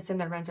nervous system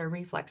that runs our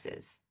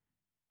reflexes.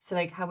 So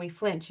like how we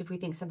flinch if we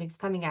think something's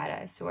coming at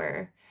us,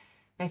 or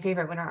my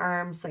favorite, when our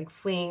arms like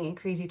fling in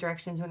crazy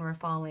directions when we're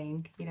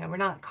falling. We're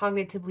not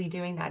cognitively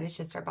doing that. It's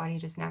just our body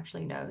just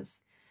naturally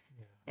knows.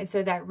 Yeah. And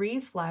so that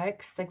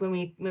reflex, like when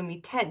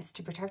we tense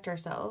to protect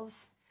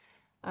ourselves,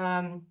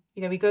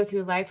 we go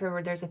through life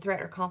where there's a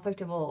threat or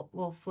conflict and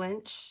we'll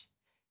flinch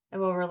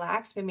and we'll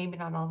relax, but maybe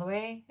not all the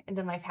way. And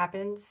then life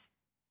happens.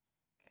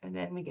 And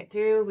then we get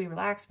through, we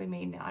relax, but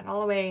maybe not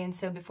all the way. And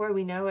so before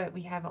we know it,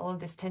 we have all of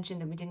this tension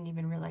that we didn't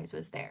even realize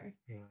was there.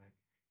 Right.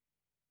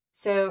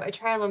 So a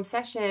Trilome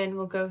session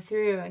will go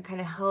through and kind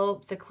of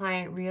help the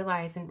client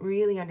realize and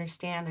really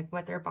understand like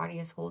what their body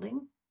is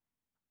holding.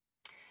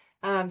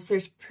 So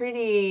there's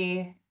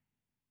pretty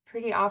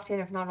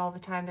often, if not all the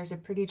time, there's a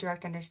pretty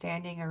direct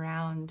understanding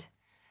around,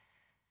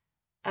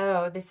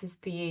 oh, this is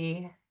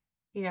the,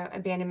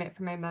 abandonment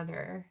from my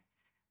mother,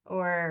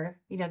 or,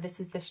 this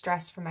is the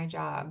stress from my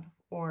job,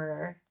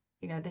 or,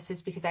 this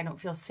is because I don't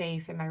feel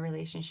safe in my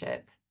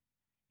relationship,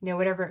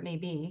 whatever it may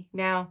be.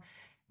 Now,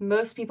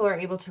 most people are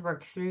able to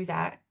work through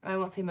that. I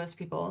won't say most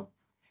people.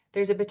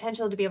 There's a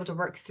potential to be able to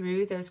work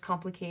through those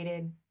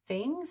complicated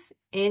things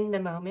in the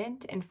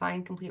moment and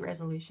find complete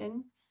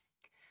resolution.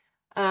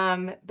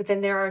 But then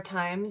there are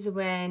times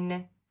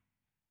when,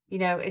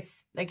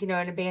 it's like, an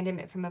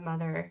abandonment from a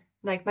mother,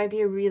 like might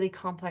be a really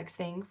complex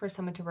thing for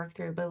someone to work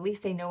through, but at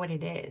least they know what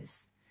it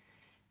is.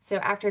 So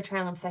after a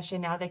Trilome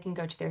session, now they can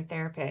go to their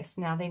therapist.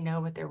 Now they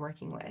know what they're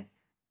working with.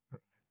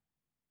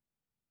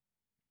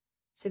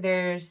 So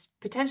there's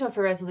potential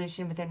for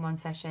resolution within one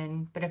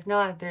session, but if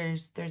not,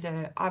 there's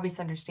a obvious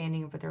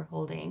understanding of what they're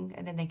holding,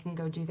 and then they can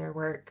go do their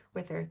work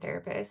with their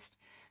therapist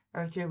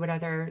or through what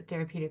other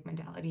therapeutic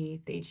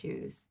modality they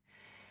choose.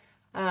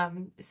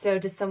 So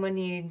does someone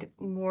need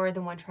more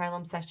than one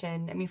Trilome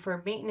session? I mean,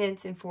 for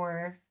maintenance and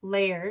for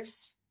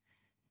layers,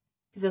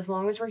 because as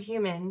long as we're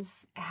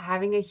humans,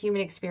 having a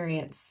human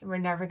experience, we're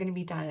never going to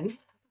be done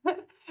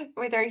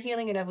with our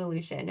healing and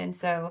evolution. And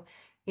so,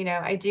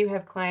 I do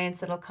have clients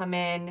that'll come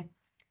in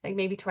like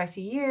maybe twice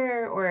a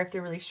year, or if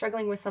they're really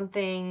struggling with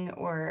something,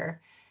 or,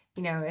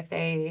 if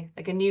they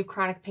like a new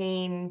chronic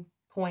pain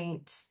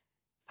point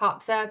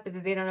pops up,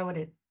 but they don't know what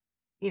it,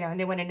 and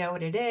they want to know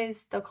what it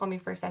is, they'll call me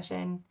for a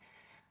session.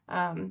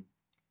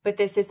 But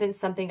this isn't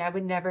something I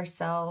would never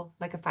sell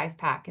like a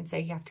 5-pack and say,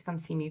 you have to come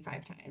see me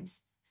 5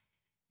 times.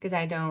 Because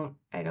I don't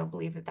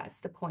believe that that's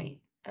the point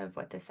of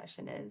what this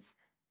session is.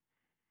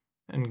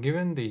 And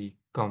given the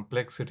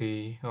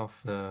complexity of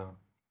the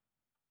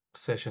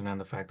session and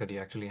the fact that you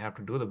actually have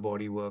to do the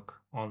body work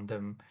on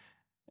them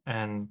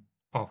and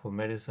offer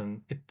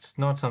medicine, it's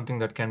not something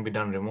that can be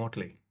done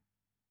remotely.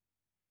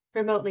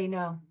 Remotely,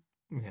 no.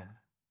 Yeah.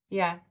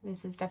 Yeah,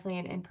 this is definitely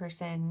an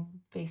in-person,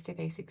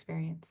 face-to-face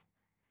experience.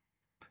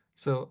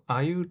 So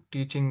are you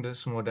teaching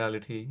this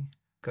modality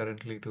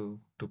currently to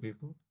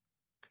people?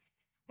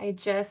 I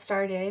just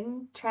started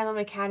Trilome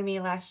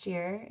Academy last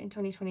year in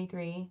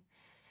 2023.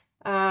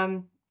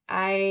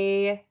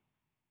 I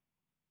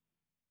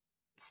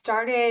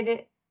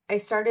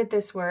started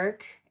this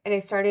work and I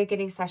started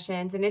getting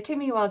sessions, and it took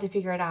me a while to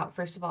figure it out,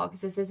 first of all,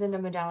 because this isn't a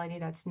modality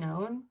that's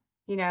known,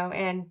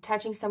 and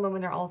touching someone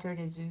when they're altered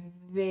is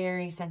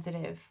very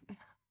sensitive,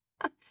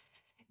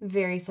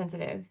 very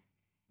sensitive.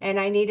 And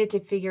I needed to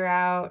figure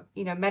out,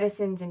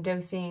 medicines and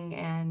dosing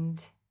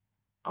and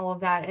all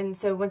of that. And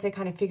so once I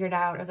kind of figured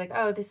out, I was like,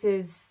 oh, this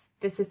is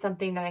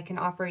something that I can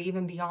offer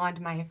even beyond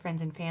my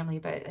friends and family,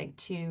 but like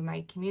to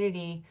my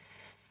community.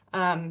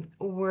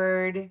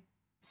 Word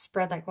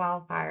spread like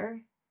wildfire.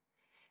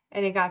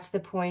 And it got to the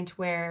point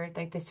where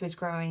like this was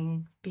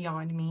growing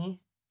beyond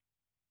me.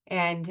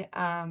 And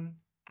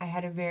I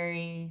had a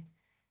very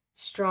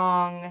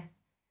strong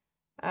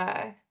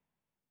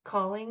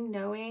calling,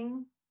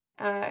 knowing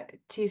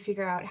to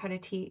figure out how to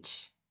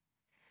teach,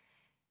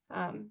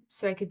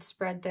 so I could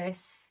spread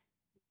this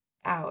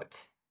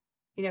out.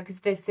 because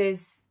this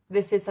is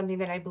something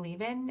that I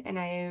believe in, and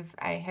I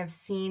have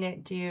seen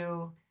it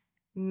do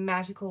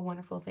magical,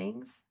 wonderful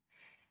things.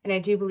 And I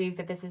do believe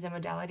that this is a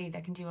modality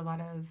that can do a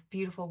lot of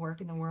beautiful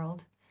work in the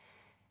world,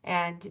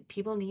 and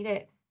people need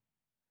it.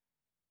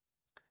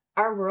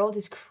 Our world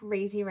is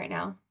crazy right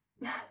now.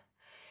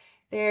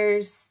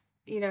 There's,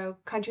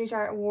 countries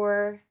are at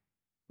war,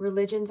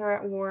 religions are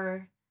at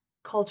war,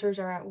 cultures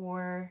are at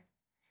war,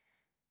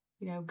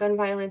 gun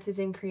violence has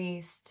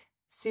increased,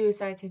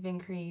 suicides have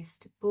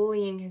increased,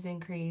 bullying has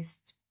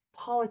increased,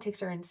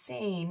 politics are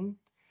insane,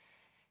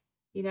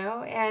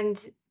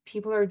 and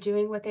people are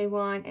doing what they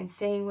want and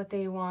saying what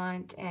they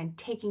want and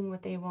taking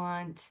what they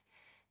want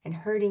and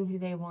hurting who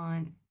they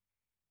want.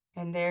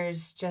 And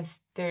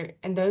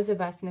and those of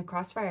us in the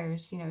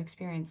crossfires,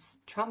 experience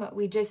trauma.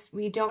 We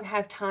don't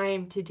have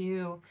time to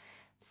do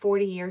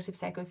 40 years of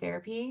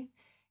psychotherapy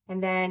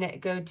and then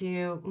go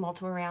do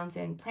multiple rounds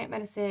in plant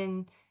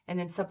medicine and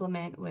then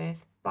supplement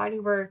with body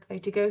work,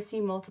 like to go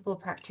see multiple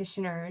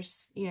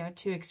practitioners,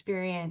 to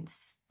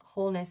experience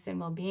wholeness and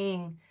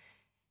well-being.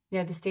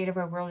 The state of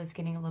our world is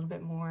getting a little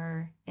bit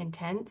more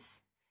intense.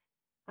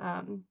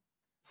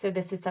 So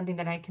this is something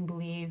that I can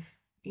believe,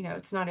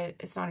 it's not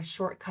a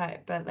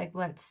shortcut, but like,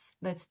 let's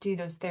do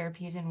those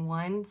therapies in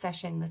one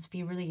session. Let's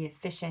be really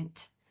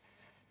efficient.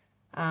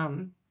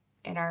 And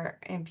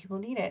people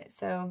need it.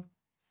 So,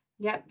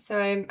 yep. So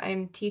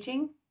I'm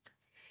teaching.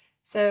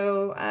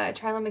 So,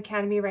 Trilome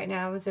Academy right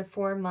now is a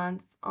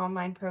 4-month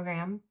online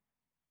program.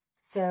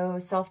 So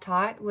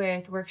self-taught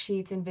with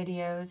worksheets and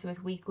videos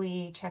with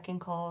weekly check-in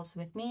calls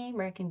with me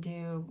where I can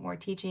do more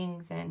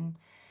teachings and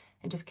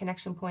just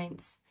connection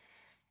points.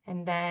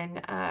 And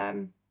then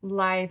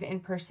live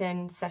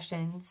in-person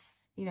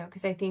sessions,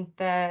 because I think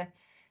the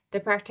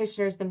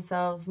practitioners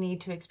themselves need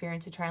to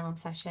experience a Trilome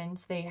session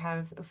so they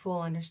have a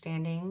full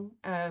understanding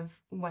of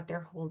what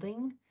they're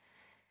holding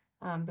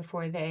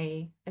before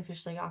they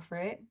officially offer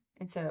it.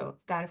 And so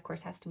that, of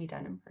course, has to be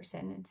done in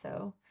person. And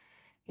so,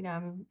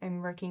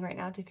 I'm working right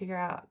now to figure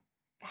out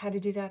how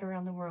to do that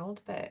around the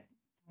world, but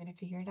I'm going to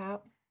figure it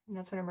out. And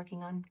that's what I'm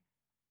working on.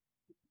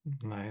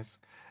 Nice.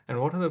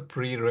 And what are the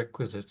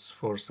prerequisites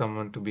for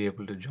someone to be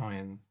able to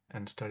join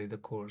and study the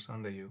course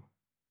under you?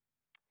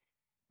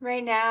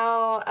 Right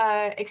now,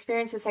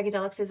 experience with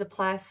psychedelics is a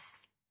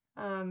plus.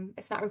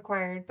 It's not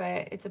required,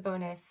 but it's a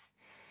bonus.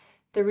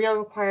 The real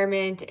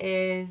requirement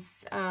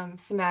is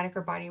somatic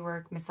or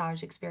bodywork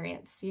massage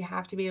experience. You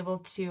have to be able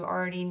to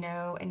already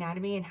know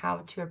anatomy and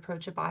how to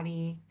approach a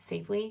body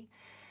safely.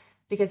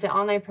 Because the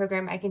online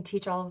program, I can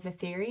teach all of the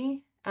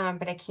theory,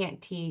 but I can't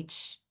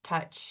teach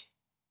touch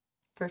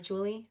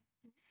virtually.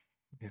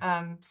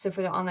 Yeah. So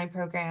for the online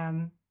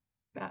program,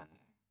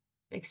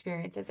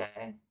 experience as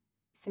a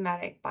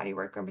somatic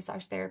bodywork or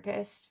massage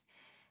therapist.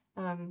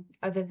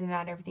 Other than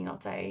that, everything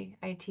else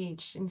I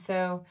teach. And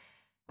so,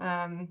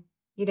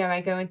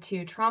 I go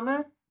into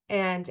trauma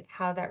and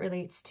how that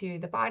relates to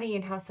the body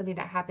and how something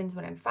that happens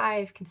when I'm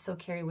 5 can still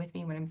carry with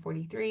me when I'm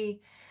 43.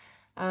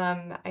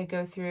 I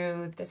go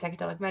through the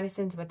psychedelic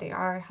medicines, what they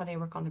are, how they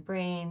work on the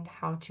brain,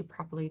 how to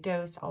properly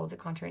dose, all of the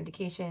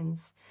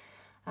contraindications.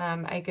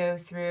 I go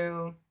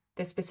through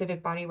the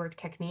specific bodywork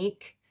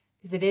technique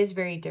because it is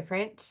very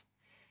different.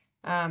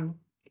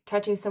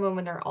 Touching someone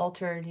when they're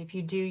altered, if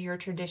you do your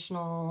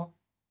traditional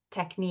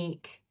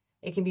technique,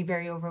 it can be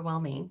very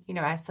overwhelming,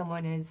 as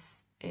someone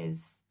is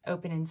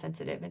open and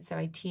sensitive. And so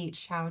I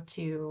teach how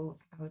to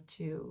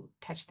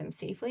touch them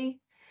safely.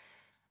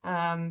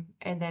 And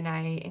then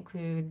I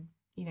include,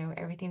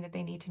 everything that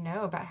they need to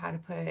know about how to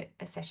put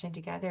a session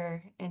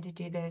together and to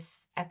do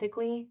this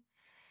ethically,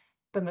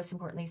 but most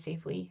importantly,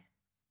 safely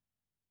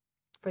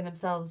for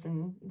themselves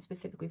and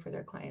specifically for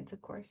their clients,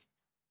 of course.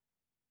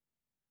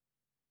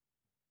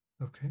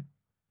 Okay.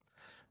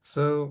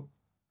 So,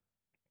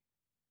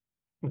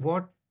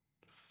 what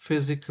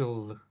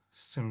physical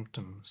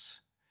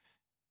symptoms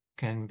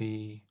can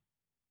be,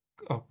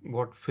 or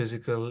what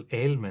physical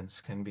ailments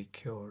can be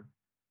cured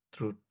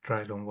through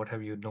Trilome? What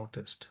have you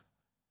noticed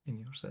in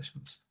your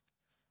sessions?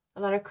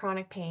 A lot of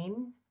chronic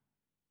pain,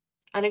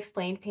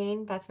 unexplained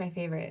pain. That's my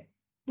favorite.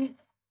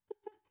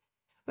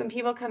 When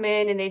people come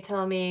in and they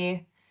tell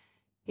me,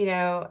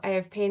 I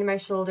have pain in my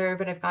shoulder,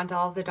 but I've gone to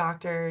all of the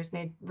doctors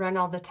and they run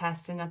all the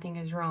tests and nothing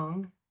is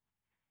wrong.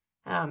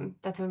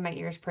 That's when my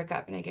ears prick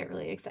up and I get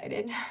really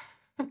excited.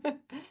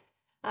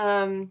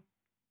 um,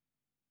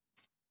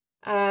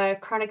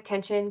 Chronic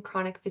tension,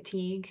 chronic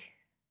fatigue,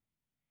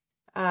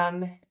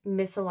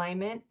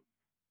 misalignment,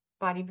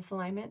 body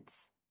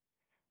misalignments.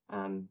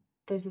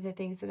 Those are the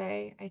things that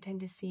I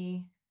tend to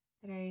see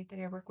that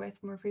I work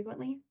with more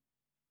frequently.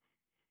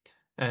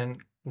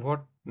 And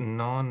what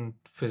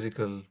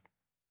non-physical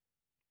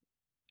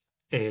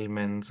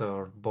ailments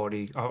or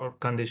body or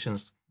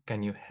conditions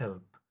can you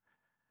help,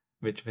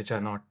 which are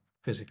not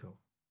physical?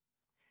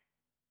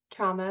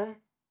 Trauma,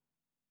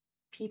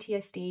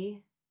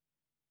 PTSD,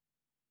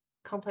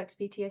 complex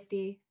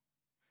PTSD,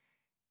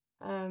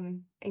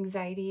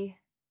 anxiety,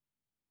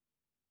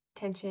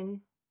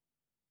 tension.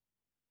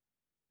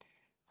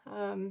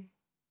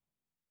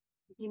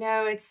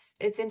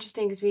 It's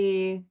interesting because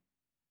we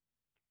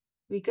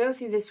go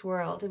through this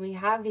world and we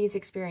have these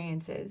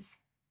experiences.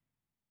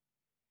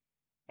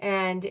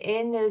 And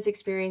in those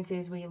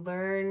experiences, we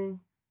learn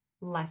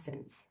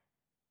lessons.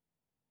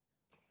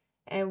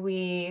 And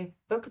we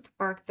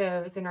bookmark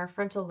those in our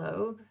frontal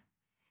lobe,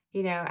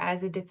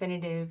 as a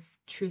definitive,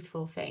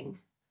 truthful thing.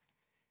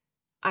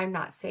 I'm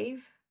not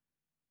safe.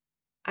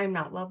 I'm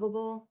not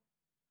lovable.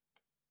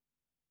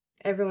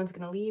 Everyone's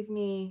going to leave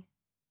me.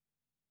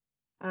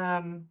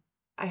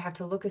 I have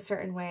to look a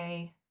certain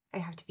way. I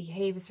have to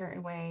behave a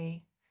certain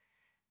way.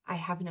 I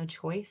have no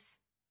choice.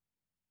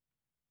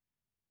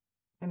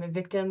 I'm a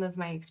victim of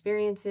my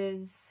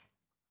experiences.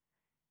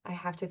 I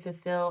have to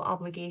fulfill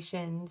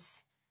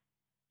obligations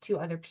to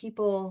other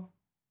people.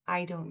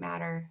 I don't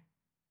matter.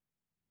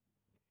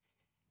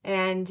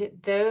 And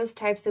those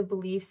types of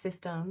belief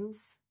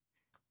systems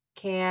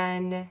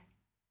can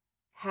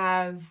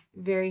have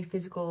very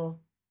physical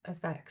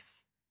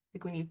effects.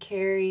 Like when you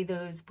carry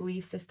those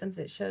belief systems,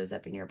 it shows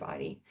up in your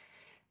body.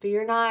 But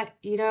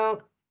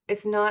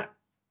it's not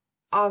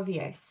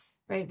obvious,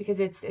 right? Because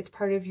it's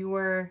part of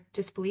your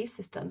just belief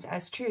systems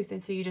as truth.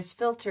 And so you just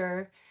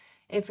filter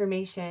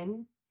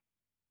information,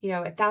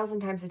 1,000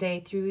 times a day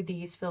through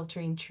these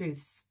filtering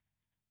truths.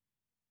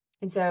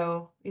 And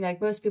so, like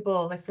most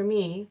people, like for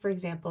me, for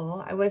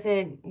example, I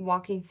wasn't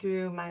walking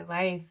through my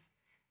life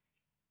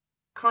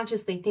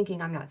consciously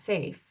thinking I'm not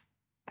safe.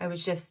 I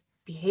was just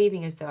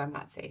behaving as though I'm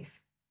not safe.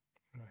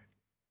 Right.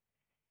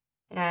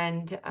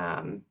 And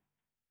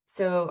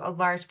so a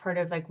large part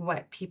of like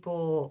what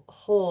people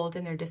hold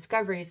in their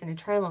discoveries in a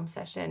trilome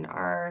session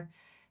are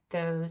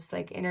those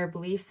like inner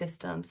belief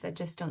systems that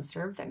just don't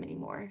serve them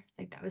anymore.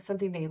 Like that was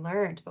something they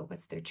learned, but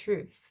what's their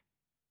truth?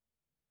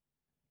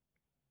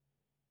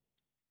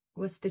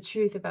 What's the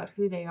truth about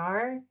who they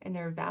are and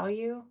their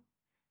value?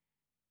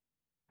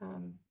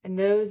 And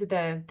those are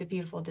the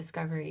beautiful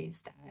discoveries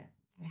that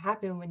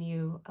happen when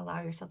you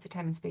allow yourself the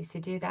time and space to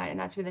do that. And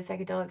that's where the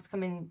psychedelics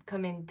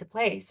come into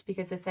place,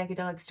 because the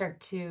psychedelics start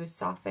to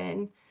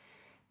soften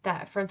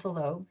that frontal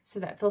lobe, so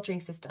that filtering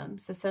system.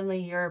 So suddenly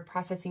you're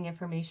processing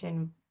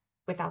information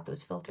without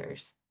those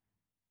filters.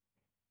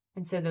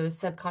 And so those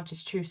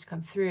subconscious truths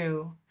come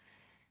through.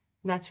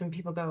 And that's when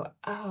people go,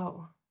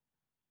 oh,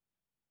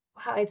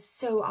 wow, it's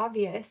so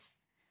obvious.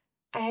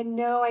 I had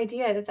no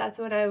idea that that's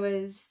what I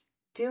was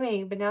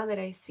doing. But now that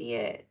I see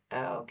it,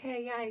 oh,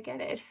 okay, yeah, I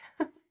get it.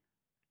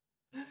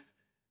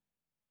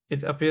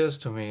 It appears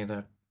to me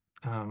that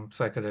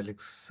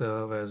psychedelics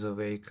serve as a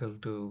vehicle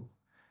to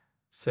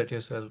set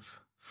yourself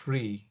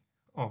free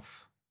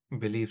of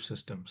belief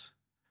systems,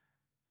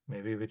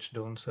 maybe which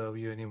don't serve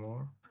you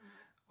anymore.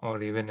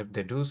 Or even if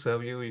they do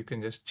serve you, you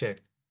can just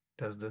check,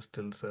 does this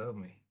still serve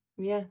me?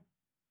 Yeah.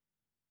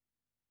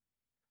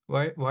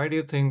 Why do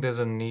you think there's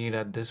a need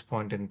at this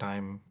point in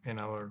time in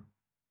our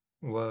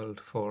world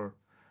for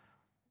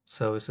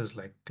services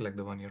like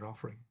the one you're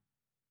offering?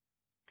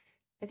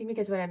 I think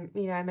because I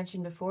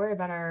mentioned before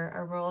about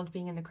our world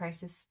being in the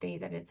crisis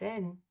state that it's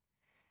in,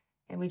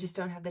 and we just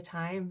don't have the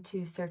time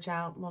to search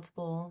out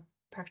multiple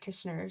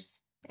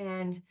practitioners.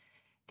 And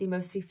the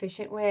most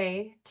efficient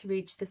way to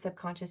reach the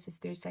subconscious is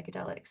through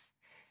psychedelics.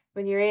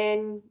 When you're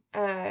in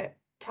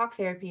talk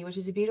therapy, which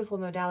is a beautiful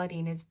modality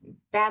and is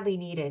badly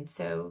needed,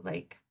 so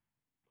like,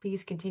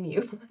 please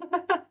continue.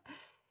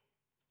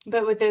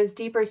 But with those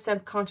deeper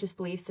subconscious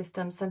belief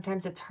systems,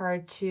 sometimes it's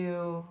hard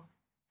to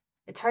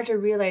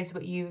realize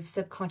what you've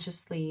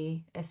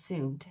subconsciously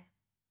assumed.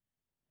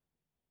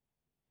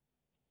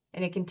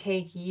 And it can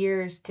take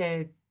years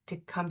to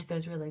come to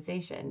those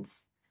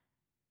realizations.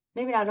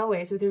 Maybe not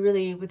always, with a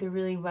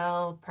really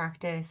well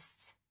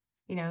practiced,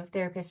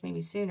 therapist,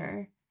 maybe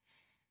sooner.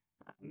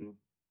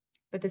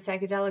 But the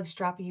psychedelics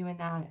drop you in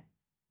that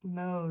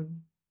mode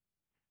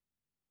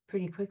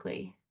pretty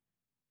quickly.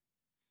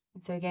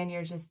 And so again,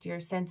 you're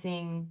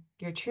sensing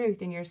your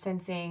truth, and you're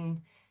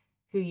sensing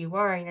who you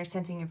are, and you're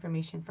sensing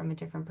information from a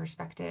different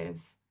perspective.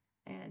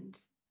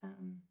 And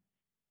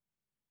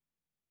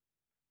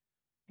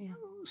yeah.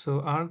 So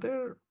are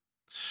there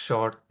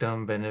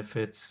short-term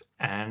benefits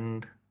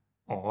and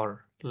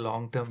or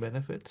long-term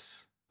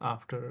benefits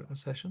after a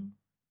session?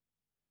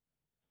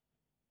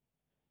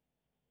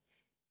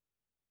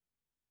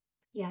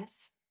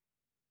 Yes.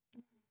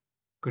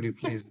 Could you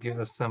please give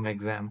us some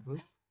examples?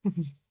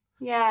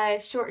 Yeah,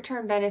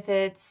 short-term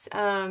benefits.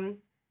 I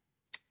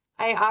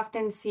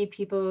often see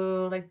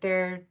people like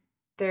their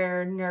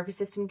nervous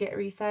system get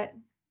reset.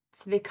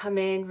 So they come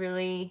in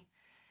really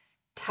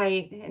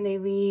tight and they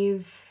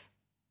leave,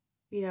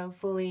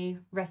 fully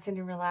rested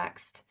and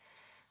relaxed.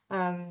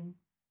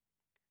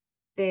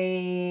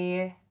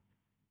 They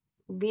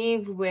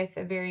leave with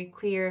a very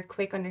clear,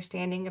 quick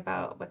understanding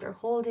about what they're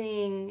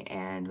holding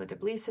and what their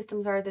belief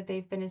systems are that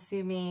they've been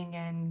assuming.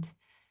 And,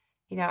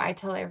 I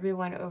tell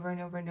everyone over and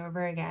over and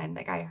over again,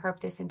 like I harp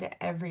this into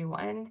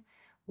everyone.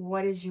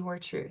 What is your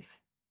truth?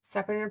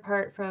 Separate and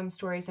apart from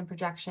stories and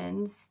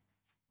projections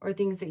or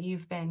things that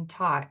you've been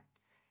taught.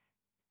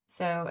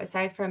 So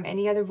aside from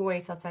any other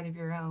voice outside of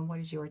your own, what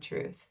is your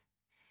truth?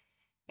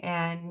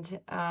 And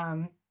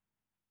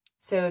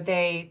So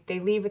they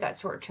leave with that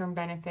short-term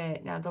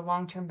benefit. Now the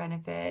long-term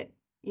benefit,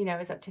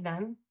 is up to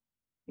them,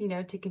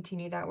 to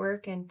continue that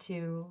work and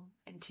to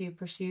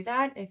pursue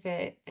that if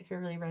it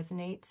really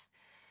resonates.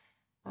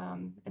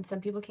 And some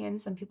people can,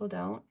 some people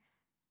don't.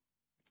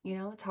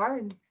 It's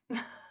hard.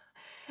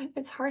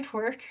 It's hard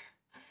work.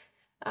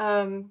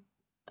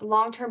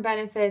 Long-term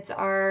benefits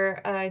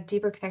are a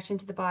deeper connection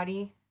to the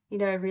body,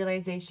 a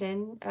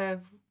realization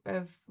of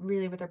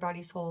really what their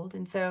bodies hold.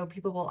 And so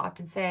people will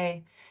often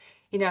say,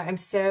 I'm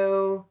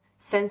so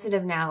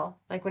sensitive now.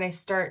 Like when I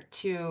start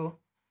to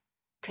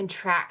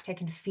contract, I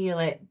can feel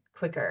it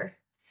quicker.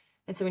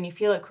 And so when you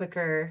feel it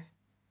quicker,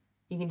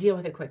 you can deal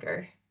with it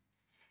quicker,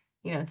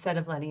 instead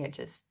of letting it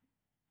just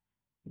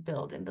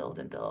build and build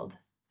and build.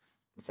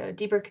 So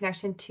deeper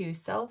connection to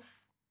self,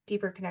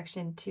 deeper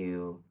connection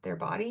to their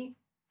body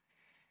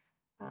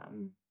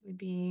would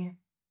be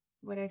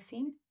what I've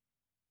seen.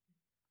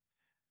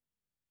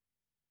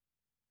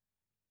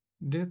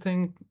 Do you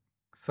think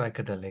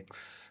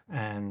psychedelics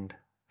and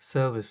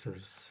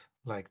services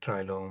like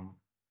Trilome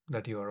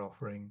that you are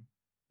offering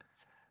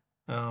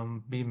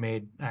be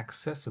made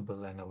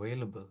accessible and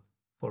available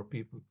for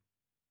people?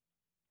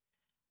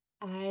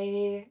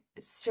 I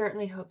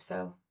certainly hope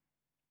so.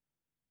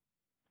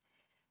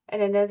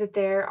 And I know that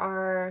there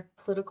are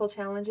political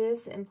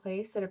challenges in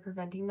place that are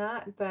preventing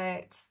that,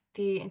 but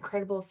the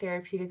incredible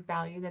therapeutic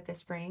value that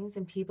this brings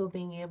and people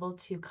being able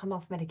to come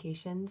off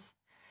medications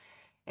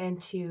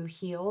and to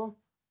heal,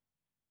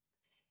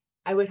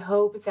 I would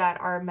hope that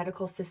our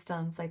medical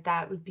systems like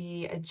that would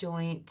be a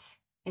joint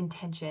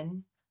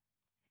intention.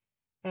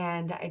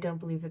 And I don't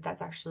believe that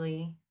that's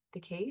actually the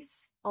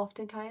case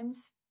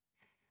oftentimes.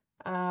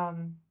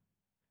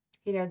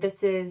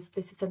 This is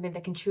something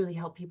that can truly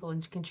help people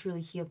and can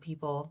truly heal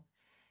people.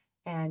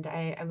 And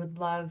I would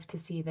love to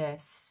see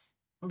this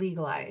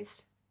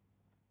legalized.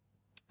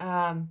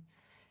 That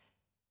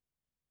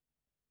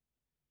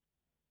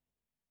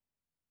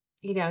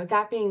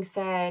being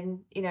said,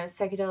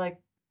 psychedelic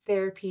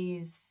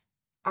therapies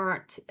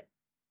aren't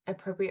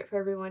appropriate for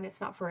everyone.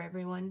 It's not for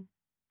everyone.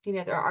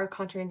 There are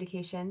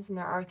contraindications and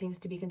there are things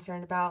to be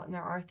concerned about and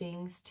there are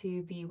things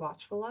to be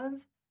watchful of.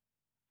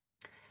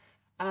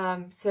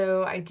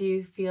 So I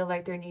do feel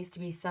like there needs to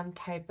be some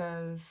type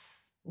of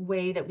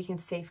way that we can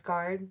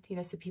safeguard,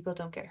 so people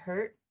don't get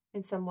hurt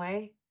in some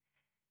way.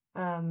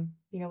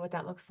 What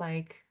that looks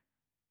like,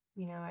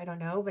 I don't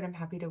know, but I'm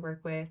happy to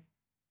work with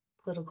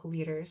political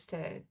leaders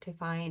to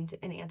find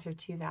an answer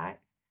to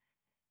that.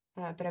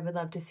 But I would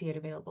love to see it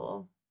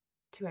available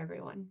to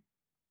everyone.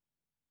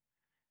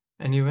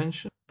 And you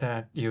mentioned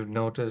that you've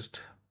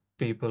noticed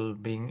people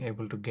being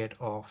able to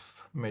get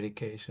off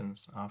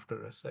medications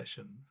after a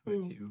session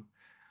with you.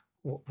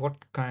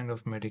 What kind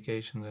of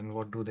medications and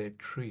what do they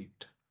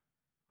treat?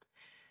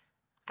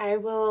 I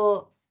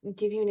will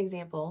give you an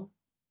example.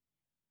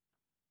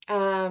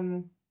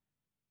 I'm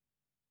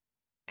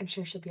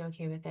sure she'll be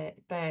okay with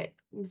it. But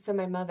so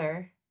my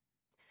mother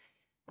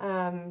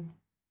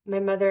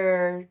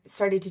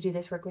started to do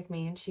this work with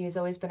me, and she has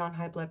always been on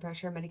high blood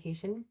pressure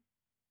medication.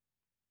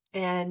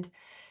 And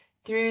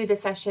through the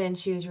session,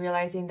 she was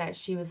realizing that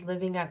she was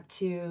living up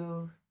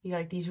to,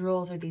 like these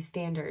rules or these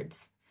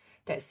standards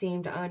that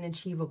seemed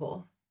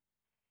unachievable.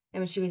 And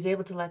when she was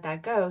able to let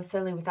that go,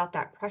 suddenly without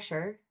that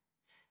pressure,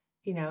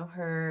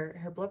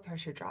 her blood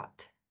pressure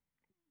dropped.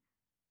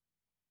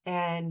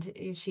 And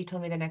she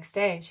told me the next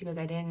day, she goes,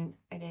 I didn't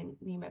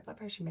need my blood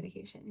pressure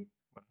medication.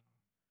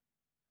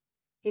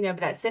 But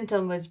that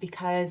symptom was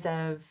because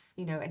of,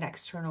 an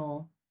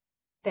external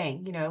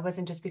thing. It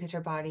wasn't just because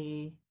her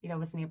body,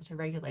 wasn't able to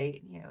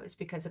regulate, it was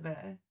because of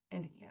a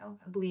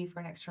belief or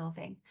an external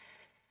thing.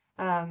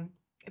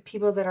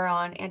 People that are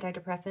on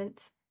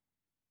antidepressants,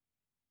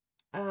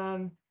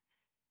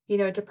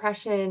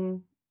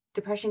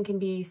 depression can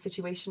be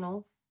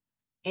situational,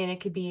 and it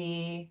could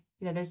be,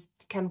 there's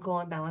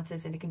chemical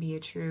imbalances, and it can be a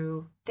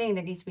true thing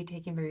that needs to be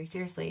taken very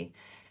seriously.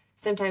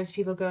 Sometimes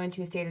people go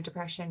into a state of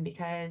depression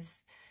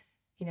because,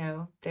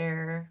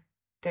 their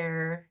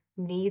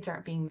needs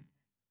aren't being met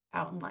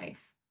out in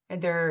life,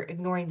 and they're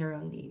ignoring their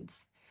own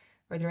needs,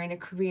 or they're in a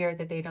career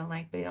that they don't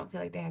like, but they don't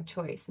feel like they have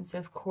choice. And so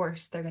of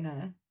course they're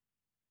gonna,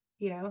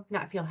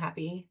 not feel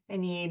happy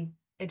and need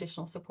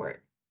additional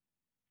support.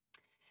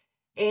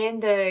 In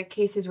the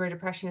cases where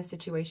depression is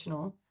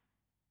situational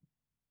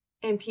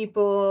and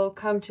people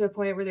come to a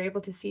point where they're able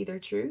to see their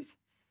truth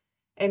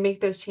and make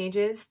those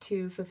changes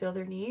to fulfill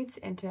their needs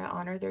and to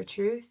honor their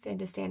truth and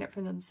to stand up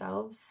for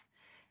themselves,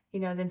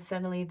 then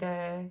suddenly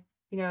the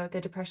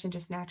depression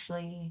just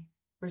naturally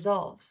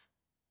resolves.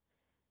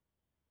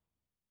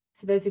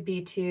 So those would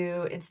be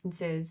two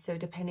instances. So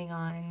depending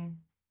on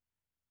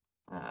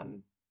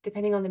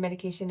the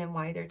medication and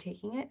why they're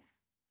taking it,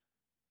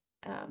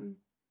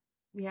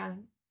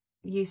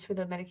 use for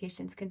the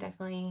medications can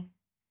definitely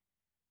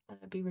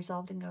be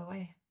resolved and go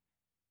away.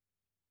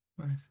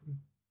 I see.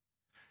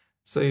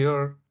 So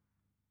you're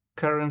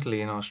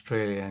currently in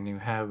Australia and you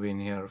have been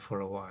here for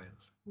a while.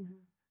 Mm-hmm.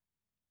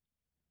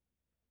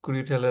 Could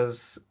you tell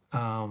us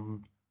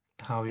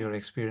how your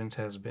experience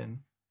has been?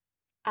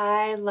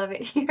 I love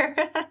it here.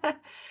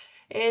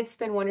 It's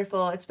been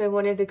wonderful. It's been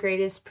one of the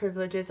greatest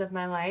privileges of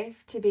my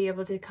life to be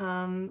able to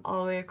come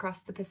all the way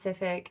across the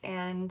Pacific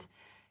and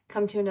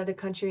come to another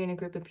country and a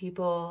group of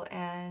people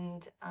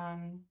and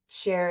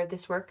share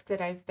this work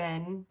that I've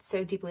been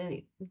so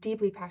deeply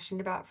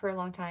passionate about for a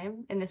long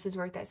time. And this is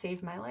work that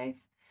saved my life.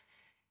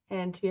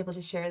 And to be able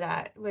to share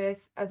that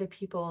with other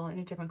people in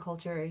a different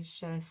culture is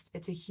just,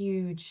 it's a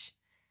huge,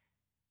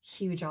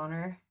 huge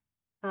honor.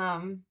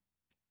 Um,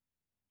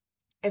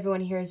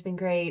 Everyone here has been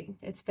great.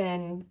 I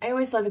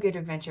always love a good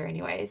adventure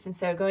anyways. And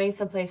so going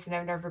someplace that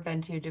I've never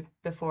been to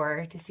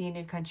before to see a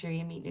new country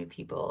and meet new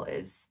people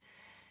is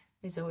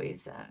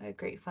always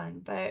great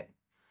fun. But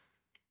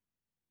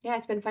yeah,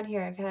 it's been fun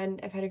here. I've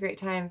had a great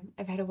time.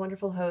 I've had a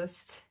wonderful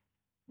host,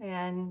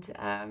 and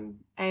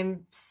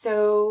I'm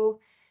so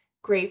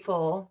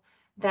grateful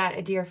that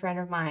a dear friend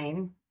of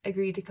mine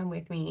agreed to come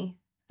with me.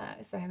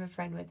 So I have a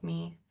friend with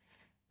me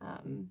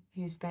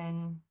who's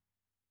been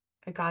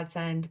a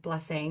godsend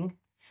blessing.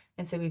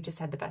 And so we've just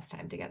had the best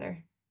time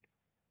together.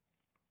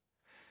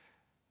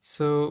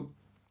 So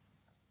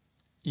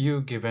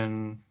you've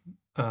given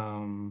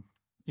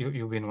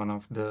you've been one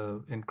of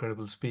the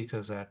incredible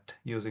speakers at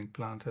Using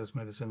Plants as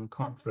Medicine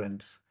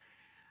conference.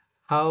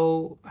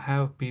 How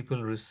have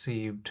people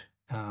received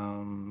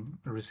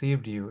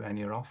you and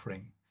your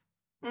offering?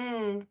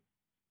 Mm,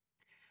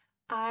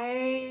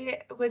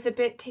 I was a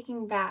bit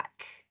taken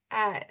back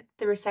at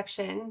the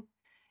reception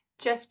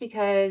just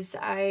because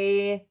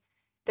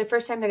the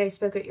first time that I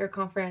spoke at your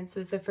conference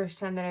was the first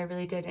time that I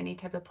really did any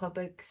type of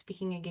public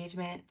speaking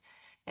engagement.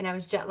 And I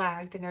was jet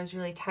lagged and I was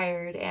really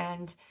tired.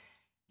 And,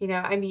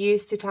 I'm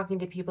used to talking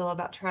to people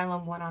about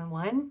Trilome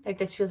one-on-one. Like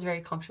this feels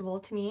very comfortable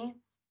to me.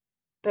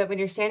 But when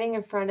you're standing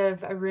in front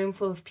of a room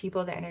full of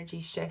people, the energy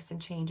shifts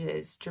and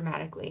changes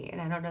dramatically.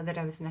 And I don't know that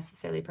I was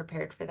necessarily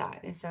prepared for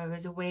that. And so I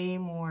was way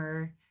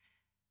more,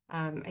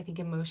 I think,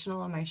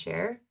 emotional in my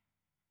share.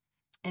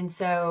 And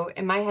so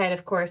in my head,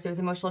 of course, it was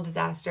emotional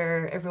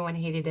disaster. Everyone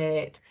hated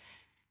it.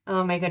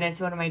 Oh my goodness,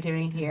 what am I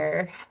doing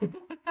here?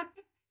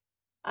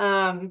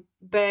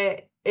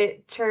 But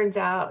it turns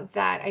out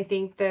that I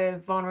think my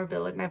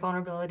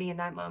vulnerability in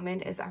that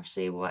moment is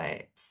actually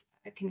what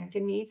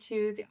connected me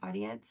to the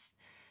audience.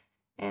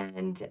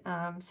 And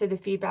so the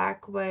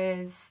feedback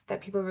was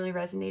that people really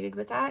resonated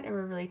with that and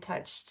were really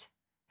touched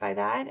by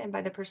that and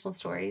by the personal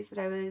stories that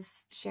I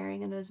was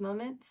sharing in those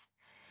moments.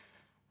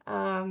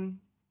 And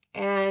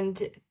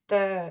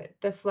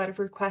the flood of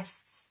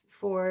requests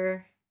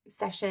for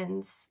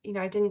sessions,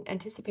 I didn't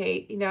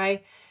anticipate.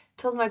 I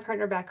told my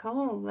partner back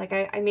home, like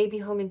I may be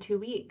home in 2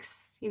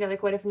 weeks.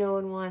 Like what if no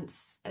one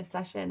wants a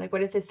session? Like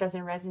what if this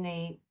doesn't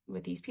resonate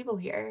with these people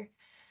here?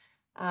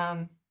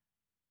 And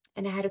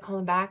I had to call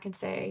him back and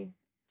say,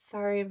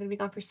 sorry, I'm gonna be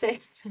gone for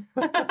 6.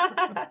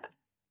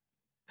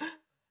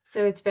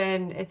 So it's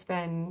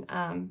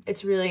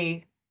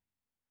really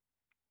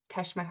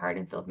touched my heart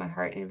and filled my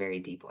heart in a very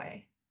deep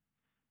way.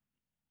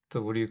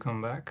 So would you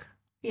come back?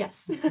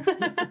 Yes.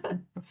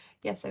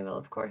 Yes, I will,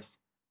 of course.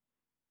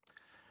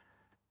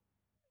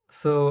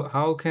 So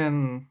how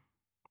can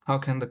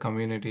the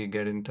community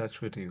get in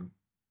touch with you?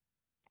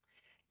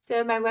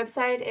 So my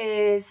website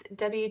is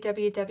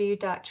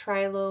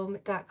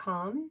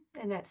www.trilome.com,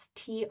 and that's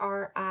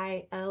Trilome.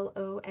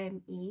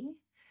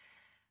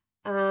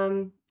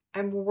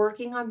 I'm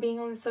working on being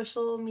on the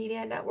social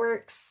media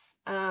networks.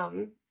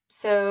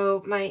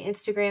 So my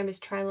Instagram is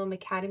Trilome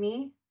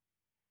Academy,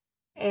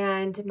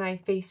 and my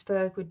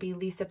Facebook would be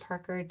Lisa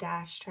Parker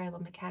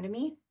Trilome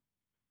Academy.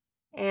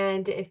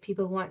 And if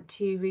people want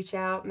to reach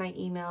out, my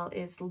email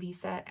is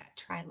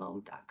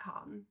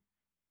lisa@trilome.com.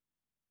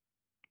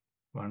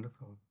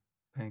 Wonderful.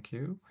 Thank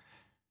you.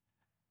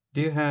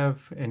 Do you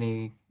have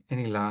any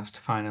last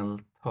final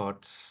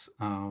thoughts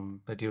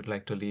that you'd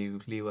like to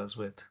leave us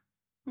with?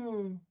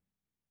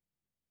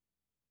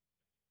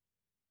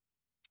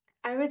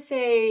 I would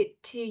say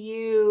to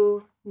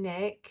you,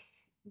 Nick,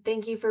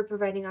 thank you for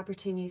providing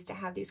opportunities to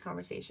have these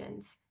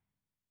conversations.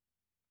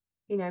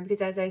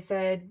 Because as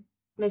I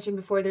mentioned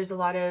before,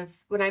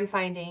 what I'm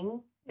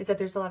finding is that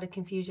there's a lot of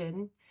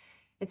confusion.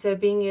 And so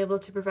being able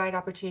to provide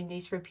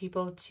opportunities for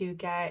people to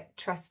get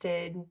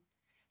trusted,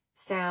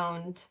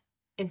 sound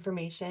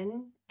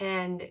information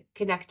and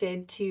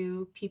connected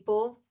to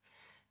people,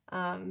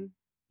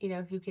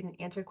 who can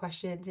answer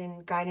questions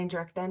and guide and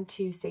direct them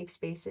to safe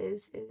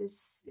spaces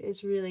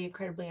is really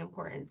incredibly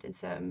important. And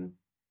so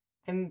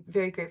I'm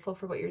very grateful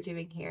for what you're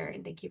doing here,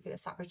 and thank you for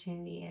this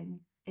opportunity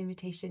and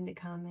invitation to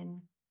come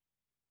and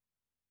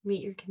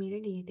meet your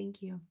community.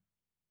 Thank you.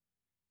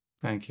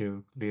 Thank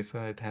you,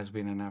 Lisa. It has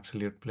been an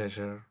absolute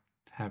pleasure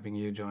having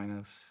you join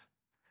us.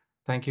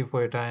 Thank you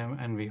for your time,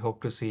 and we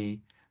hope to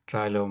see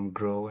Trilome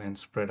grow and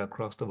spread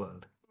across the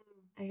world.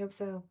 I hope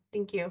so.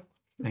 Thank you.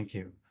 Thank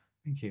you.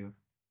 Thank you.